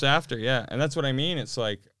after. Just after, yeah. And that's what I mean. It's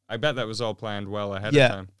like, I bet that was all planned well ahead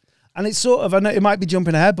of time. And it's sort of, I know it might be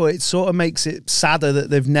jumping ahead, but it sort of makes it sadder that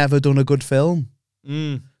they've never done a good film.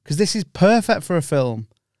 Because this is perfect for a film.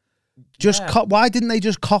 Just why didn't they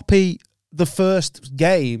just copy the first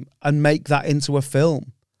game and make that into a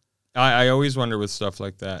film? I always wonder with stuff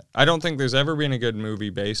like that. I don't think there's ever been a good movie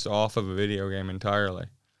based off of a video game entirely.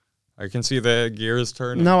 I can see the gears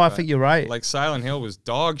turning. No, I think you're right. Like Silent Hill was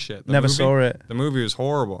dog shit. Never saw it. The movie was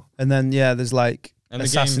horrible. And then, there's like And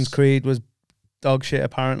Assassin's Creed was dog shit,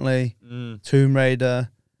 apparently. Tomb Raider.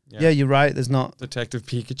 Yeah, you're right. There's not. Detective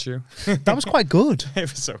Pikachu. That was quite good.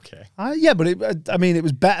 It was okay. Yeah, but it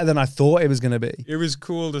was better than I thought it was going to be. It was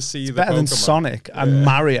cool to see Better than Pokemon. Sonic and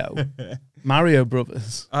Mario. Mario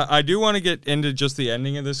Brothers. I do want to get into just the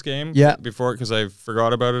ending of this game. Yeah. Before, because I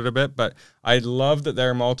forgot about it a bit, but I love that there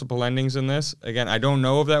are multiple endings in this. Again, I don't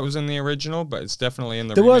know if that was in the original, but it's definitely in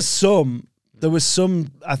the There remake. was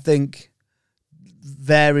some, I think,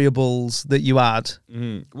 variables that you add.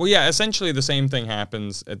 Well, yeah, essentially the same thing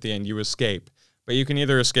happens at the end. You escape, but you can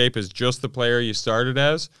either escape as just the player you started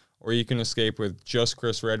as, or you can escape with just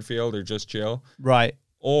Chris Redfield or just Jill. Right.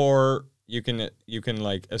 Or you can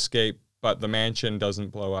like escape, but the mansion doesn't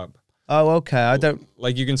blow up. Oh, okay. I don't.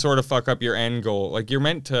 Like you can sort of fuck up your end goal. Like you're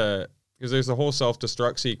meant to, because there's a whole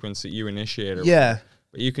self-destruct sequence that you initiate. Yeah.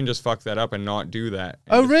 But you can just fuck that up and not do that.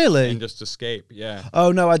 Oh, really? And just escape, yeah.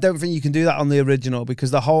 Oh, no, I don't think you can do that on the original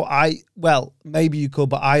because maybe you could,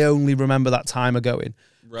 but I only remember that timer going.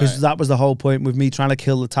 Because that was the whole point with me trying to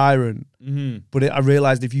kill the tyrant. But I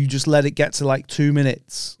realized if you just let it get to like 2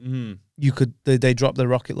 minutes, you could, they drop the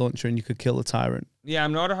rocket launcher and you could kill the tyrant. Yeah,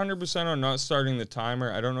 I'm not 100% on not starting the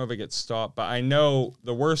timer. I don't know if it gets stopped, but I know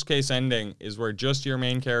the worst case ending is where just your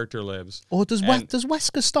main character lives. Or does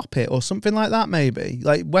Wesker stop it or something like that maybe?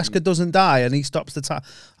 Like Wesker doesn't die and he stops the time.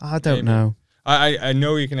 I don't know. I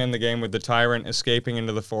know you can end the game with the tyrant escaping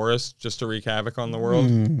into the forest just to wreak havoc on the world,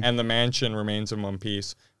 and the mansion remains in one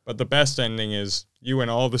piece. But the best ending is you and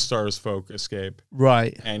all the Stars folk escape.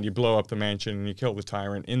 Right. And you blow up the mansion and you kill the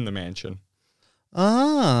tyrant in the mansion.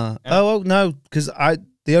 Ah. And oh no, because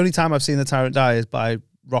the only time I've seen the tyrant die is by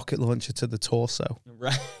rocket launcher to the torso.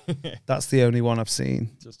 Right. That's the only one I've seen.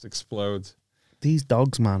 Just explodes. These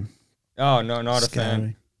dogs, man. Oh, no, not Scary. a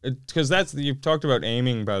fan. Because you've talked about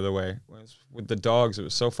aiming, by the way. With the dogs, it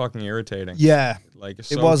was so fucking irritating. Yeah. Like,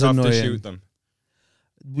 it's It so was tough annoying. to shoot them.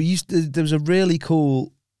 There was a really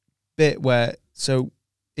cool bit where, so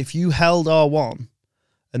if you held R1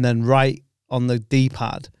 and then right on the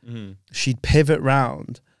D-pad, she'd pivot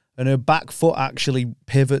round and her back foot actually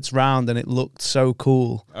pivots round and it looked so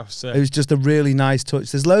cool. Oh, sick. It was just a really nice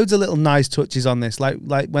touch. There's loads of little nice touches on this. Like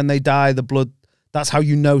when they die, the blood, that's how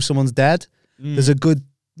you know someone's dead. There's a good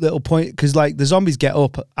little point because like the zombies get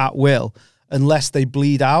up at will unless they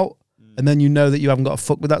bleed out. And then you know that you haven't got to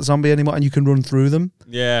fuck with that zombie anymore and you can run through them.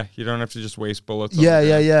 Yeah, you don't have to just waste bullets. on Yeah, the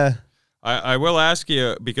yeah, ground. yeah. I will ask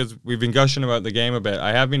you, because we've been gushing about the game a bit,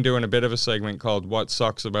 I have been doing a bit of a segment called What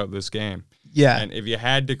Sucks About This Game. Yeah. And if you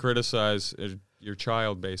had to criticize your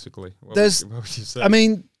child, basically, what would you say? I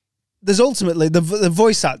mean, there's ultimately, the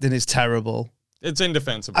voice acting is terrible. It's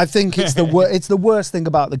indefensible. I think it's it's the worst thing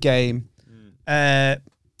about the game. But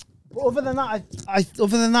other than that,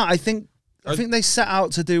 I think they set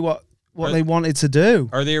out to do what they wanted to do.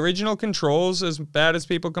 Are the original controls as bad as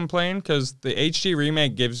people complain? Because the HD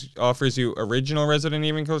remake offers you original Resident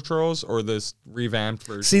Evil controls or this revamped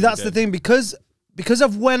version. See, that's the thing, because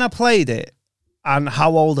of when I played it and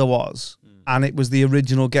how old I was, and it was the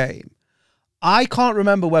original game, I can't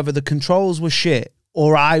remember whether the controls were shit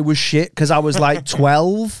or I was shit because I was like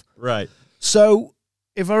 12. Right. So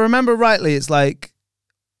if I remember rightly, it's like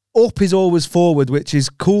up is always forward, which is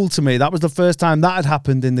cool to me. That was the first time that had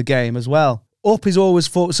happened in the game as well. Up is always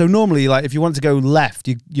forward. So normally, like, if you want to go left,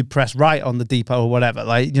 you press right on the D-pad or whatever.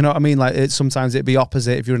 Like, you know what I mean? Like, sometimes it'd be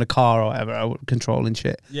opposite if you're in a car or whatever, or controlling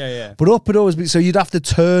shit. Yeah, yeah. But up would always be, so you'd have to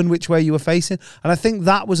turn which way you were facing. And I think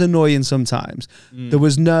that was annoying sometimes. There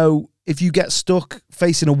was no, if you get stuck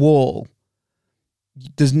facing a wall,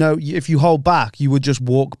 there's no, if you hold back, you would just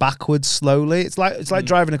walk backwards slowly. It's like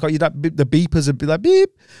driving a car. You'd have, the beepers would be like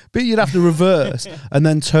beep, but you'd have to reverse and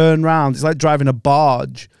then turn round. It's like driving a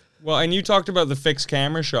barge. Well, and you talked about the fixed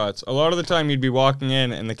camera shots. A lot of the time you'd be walking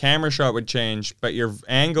in and the camera shot would change, but your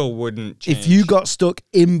angle wouldn't change. If you got stuck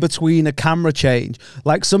in between a camera change,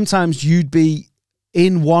 like sometimes you'd be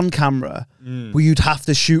in one camera where you'd have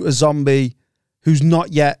to shoot a zombie who's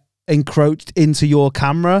not yet encroached into your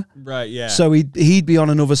camera. Right, yeah. So he'd be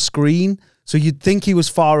on another screen. So you'd think he was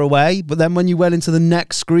far away, but then when you went into the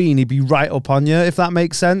next screen, he'd be right up on you, if that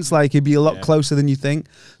makes sense. Like, he'd be a lot closer than you think.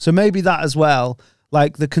 So maybe that as well.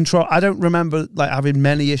 Like, the control, I don't remember like having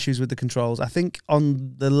many issues with the controls. I think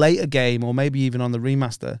on the later game, or maybe even on the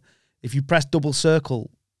remaster, if you press double circle,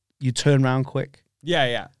 you turn around quick. Yeah,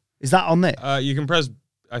 yeah. Is that on there? You can press,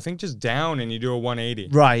 I think, just down and you do a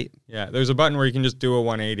 180. Right. Yeah, there's a button where you can just do a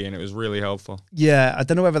 180 and it was really helpful. Yeah, I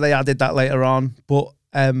don't know whether they added that later on, but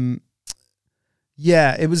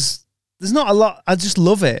yeah, it was, there's not a lot. I just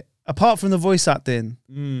love it. Apart from the voice acting,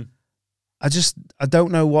 I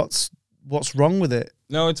don't know what's wrong with it.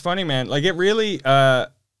 No, it's funny, man. Like, it really,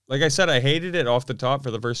 like I said, I hated it off the top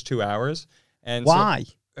for the first 2 hours. And Why?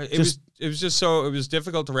 So it was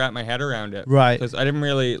difficult to wrap my head around it. Right. Because I didn't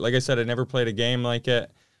really, like I said, I never played a game like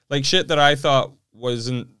it. Like, shit that I thought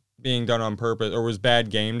wasn't being done on purpose or was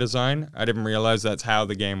bad game design, I didn't realize that's how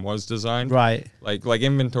the game was designed. Right. Like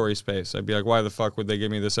inventory space. I'd be like, why the fuck would they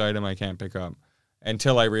give me this item I can't pick up?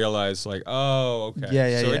 Until I realized, like, oh, okay.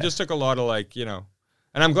 Yeah. So it just took a lot of, like, you know,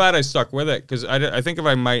 and I'm glad I stuck with it, because I think if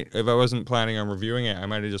I wasn't planning on reviewing it, I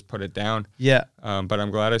might have just put it down. Yeah. But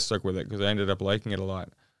I'm glad I stuck with it, because I ended up liking it a lot.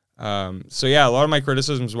 So yeah, a lot of my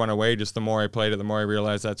criticisms went away just the more I played it, the more I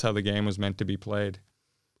realized that's how the game was meant to be played.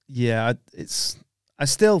 Yeah, I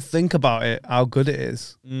still think about it, how good it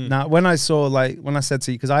is. Now, when I saw, like, when I said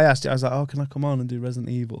to you, because I asked you, I was like, oh, can I come on and do Resident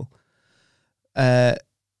Evil? I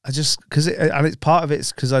just, and it's part of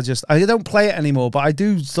it's because I don't play it anymore, but I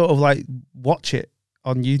do sort of like watch it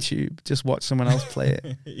on YouTube, just watch someone else play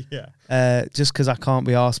it. Yeah. Just because I can't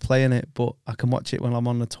be arsed playing it, but I can watch it when I'm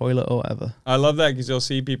on the toilet or whatever. I love that, because you'll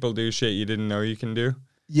see people do shit you didn't know you can do.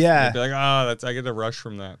 Yeah. You'd be like, oh, I get a rush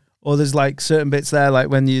from that. Or there's like certain bits there, like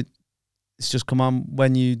when you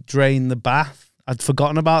drain the bath. I'd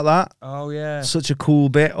forgotten about that. Oh, yeah. Such a cool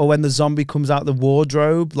bit. Or when the zombie comes out the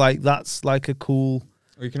wardrobe, like, that's like a cool...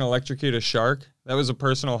 Or you can electrocute a shark. That was a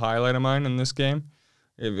personal highlight of mine in this game.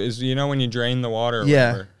 It was, you know, when you drain the water or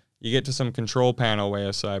whatever, You get to some control panel way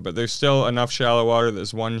aside, but there's still enough shallow water that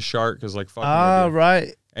this one shark is like fucking with you.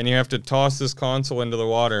 Right. And you have to toss this console into the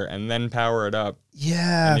water and then power it up.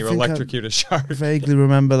 Yeah. And you electrocute a shark. I vaguely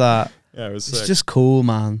remember that. Yeah, it was sick. It's just cool,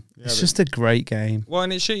 man. Yeah, it's just a great game. Well,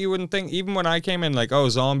 and it's shit you wouldn't think. Even when I came in, like, oh,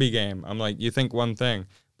 zombie game. I'm like, you think one thing.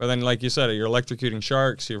 But then, like you said, you're electrocuting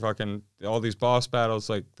sharks. You're fucking all these boss battles.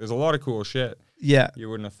 Like, there's a lot of cool shit. Yeah. You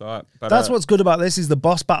wouldn't have thought. But That's what's good about this is the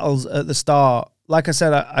boss battles at the start. Like I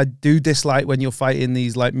said, I do dislike when you're fighting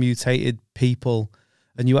these like mutated people,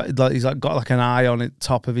 and he's like got like an eye on the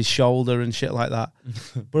top of his shoulder and shit like that.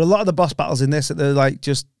 But a lot of the boss battles in this, they're like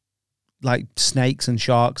just like snakes and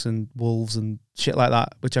sharks and wolves and shit like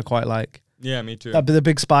that, which I quite like. Yeah, me too. The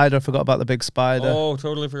big spider. I forgot about the big spider. Oh,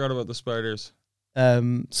 totally forgot about the spiders.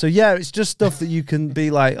 So yeah, it's just stuff that you can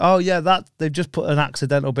be like, oh yeah, that they've just put an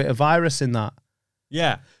accidental bit of virus in that.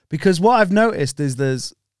 Yeah. Because what I've noticed is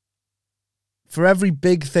there's, for every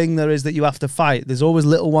big thing there is that you have to fight, there's always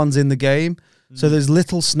little ones in the game. So there's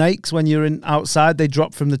little snakes when you're outside, they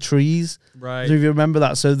drop from the trees. Right. So if you remember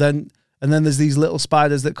that. And then there's these little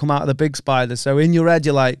spiders that come out of the big spider. So in your head,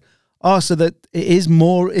 you're like, oh, so that it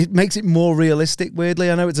makes it more realistic, weirdly.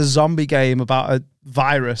 I know it's a zombie game about a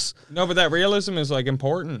virus. No, but that realism is like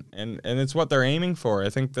important, and it's what they're aiming for. I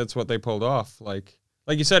think that's what they pulled off. Like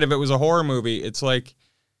you said, if it was a horror movie, it's like,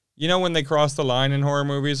 you know, when they cross the line in horror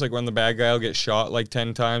movies, like when the bad guy will get shot like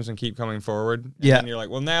 10 times and keep coming forward. And Yeah. then you're like,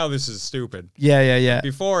 well, now this is stupid. Yeah.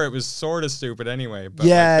 Before it was sort of stupid anyway. But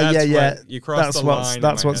Yeah. You cross the line.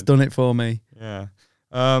 That's what's done it for me. Yeah.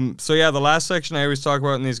 So yeah, the last section I always talk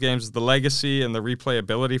about in these games is the legacy and the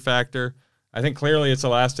replayability factor. I think clearly it's a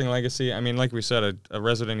lasting legacy. I mean, like we said, a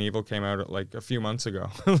Resident Evil came out like a few months ago.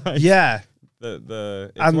 Yeah.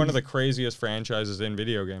 It's one of the craziest franchises in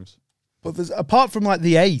video games. But apart from like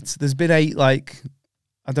the 8, there's been 8 like,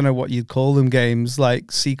 I don't know what you'd call them games,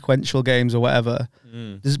 like sequential games or whatever.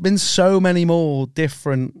 There's been so many more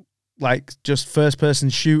different, like just first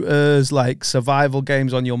person shooters, like survival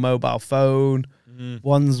games on your mobile phone.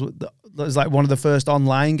 There's like one of the first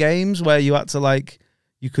online games where you had to like,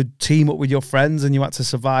 you could team up with your friends and you had to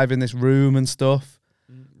survive in this room and stuff.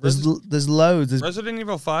 There's loads. Resident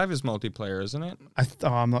Evil 5 is multiplayer, isn't it?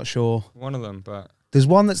 I'm not sure. One of them, but... There's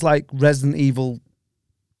one that's like Resident Evil,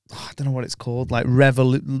 I don't know what it's called, like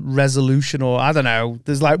Resolution or I don't know.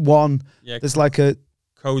 There's like one, there's like a...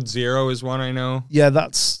 Code Zero is one I know. Yeah,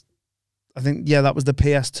 that was the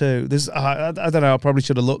PS2. There's, I don't know, I probably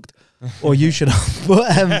should have looked, or you should have.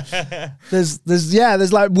 But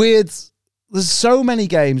there's like weird, there's so many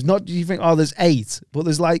games. Not you think, oh, there's 8, but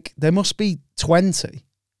there must be 20.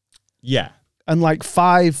 Yeah. And like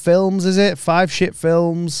 5 films, is it? 5 shit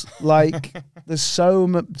films. Like there's so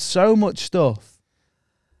much stuff.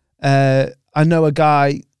 I know a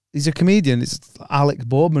guy, he's a comedian, it's Alec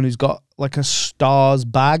Boardman, who's got like a Stars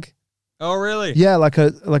bag. Oh, really? Yeah, like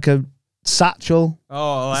a satchel.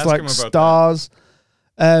 Oh, I'll ask like him about Stars.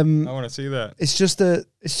 that. I want to see that. It's just a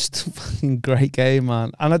fucking great game,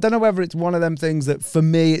 man. And I don't know whether it's one of them things that for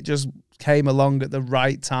me it just came along at the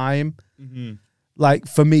right time. Mm-hmm. Like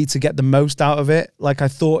for me to get the most out of it. Like I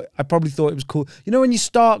probably thought it was cool. You know, when you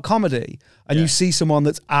start comedy and you see someone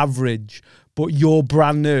that's average, but you're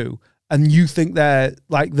brand new and you think they're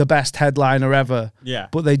like the best headliner ever. Yeah.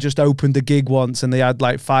 But they just opened a gig once and they had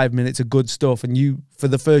like 5 minutes of good stuff. And you, for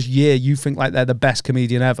the first year, you think like they're the best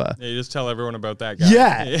comedian ever. Yeah, you just tell everyone about that guy.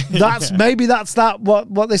 Yeah. Maybe that's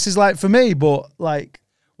what this is like for me. But like.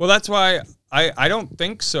 Well, that's why I don't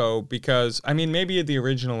think so, because I mean, maybe the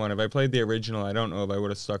original one, if I played the original, I don't know if I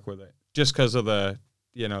would have stuck with it just because of the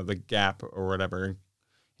gap or whatever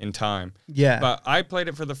in time. Yeah. But I played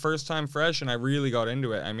it for the first time fresh and I really got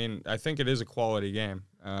into it. I mean, I think it is a quality game.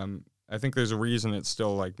 I think there's a reason it's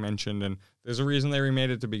still like mentioned and there's a reason they remade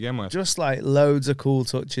it to begin with. Just like loads of cool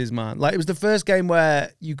touches, man. Like it was the first game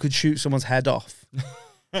where you could shoot someone's head off.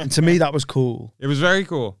 And to me, that was cool. It was very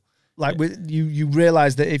cool. Like you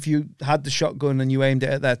realize that if you had the shotgun and you aimed it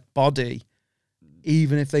at their body,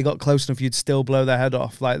 even if they got close enough, you'd still blow their head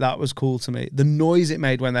off. Like that was cool to me. The noise it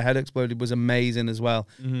made when their head exploded was amazing as well.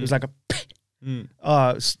 Mm-hmm. It was like a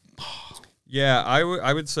yeah,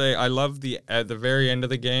 I would say I love at the very end of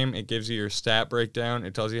the game, it gives you your stat breakdown.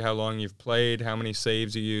 It tells you how long you've played, how many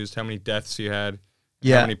saves you used, how many deaths you had,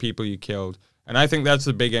 how many people you killed. And I think that's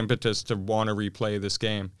the big impetus to want to replay this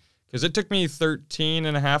game. Because it took me 13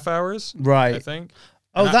 and a half hours, right? I think.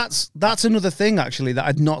 Oh, that's another thing, actually, that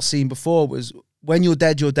I'd not seen before, was when you're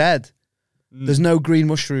dead, you're dead. There's no green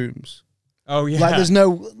mushrooms. Oh, yeah. Like, there's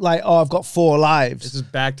no, like, oh, I've got 4 lives. This is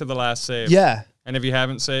back to the last save. Yeah. And if you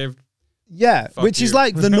haven't saved... Yeah, which is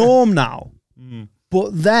like the norm now.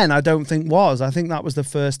 But then I don't think was. I think that was the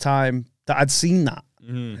first time that I'd seen that.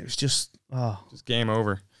 It was just, Just game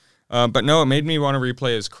over. But no, it made me want to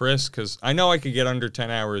replay as Chris because I know I could get under 10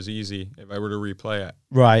 hours easy if I were to replay it.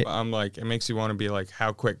 Right. But I'm like, it makes you want to be like,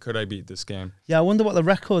 how quick could I beat this game? Yeah, I wonder what the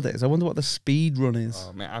record is. I wonder what the speed run is.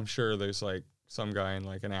 Oh man, I'm sure there's like some guy in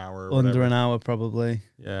like an hour. Or Under whatever. an hour, probably.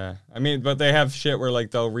 Yeah, I mean, but they have shit where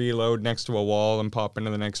like they'll reload next to a wall and pop into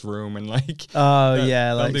the next room and like. Oh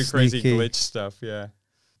yeah, they'll like do crazy sneaky. glitch stuff. Yeah.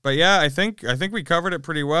 But yeah, I think we covered it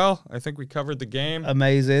pretty well. I think we covered the game.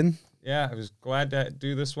 Amazing. Yeah, I was glad to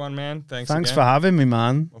do this one, man. Thanks Thanks again. for having me,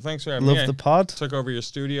 man. Well, thanks for having me. Love the pod. Took over your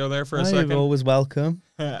studio there for a Oh, second. you're always welcome.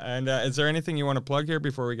 And is there anything you want to plug here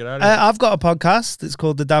before we get out of here? I've got a podcast. It's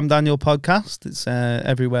called the Damn Daniel Podcast. It's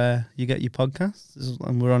everywhere you get your podcasts.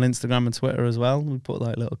 And we're on Instagram and Twitter as well. We put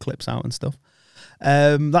like little clips out and stuff.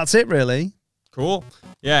 That's it, really. Cool.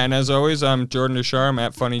 Yeah, and as always, I'm Jordan Ducharme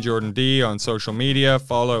at FunnyJordanD on social media.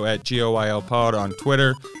 Follow at GOYLPod on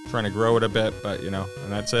Twitter. Trying to grow it a bit, but and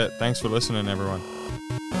that's it. Thanks for listening, everyone.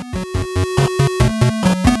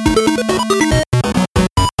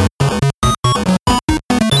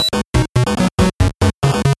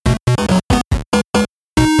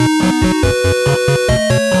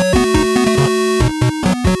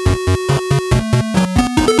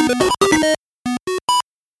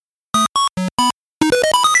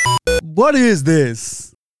 What is this?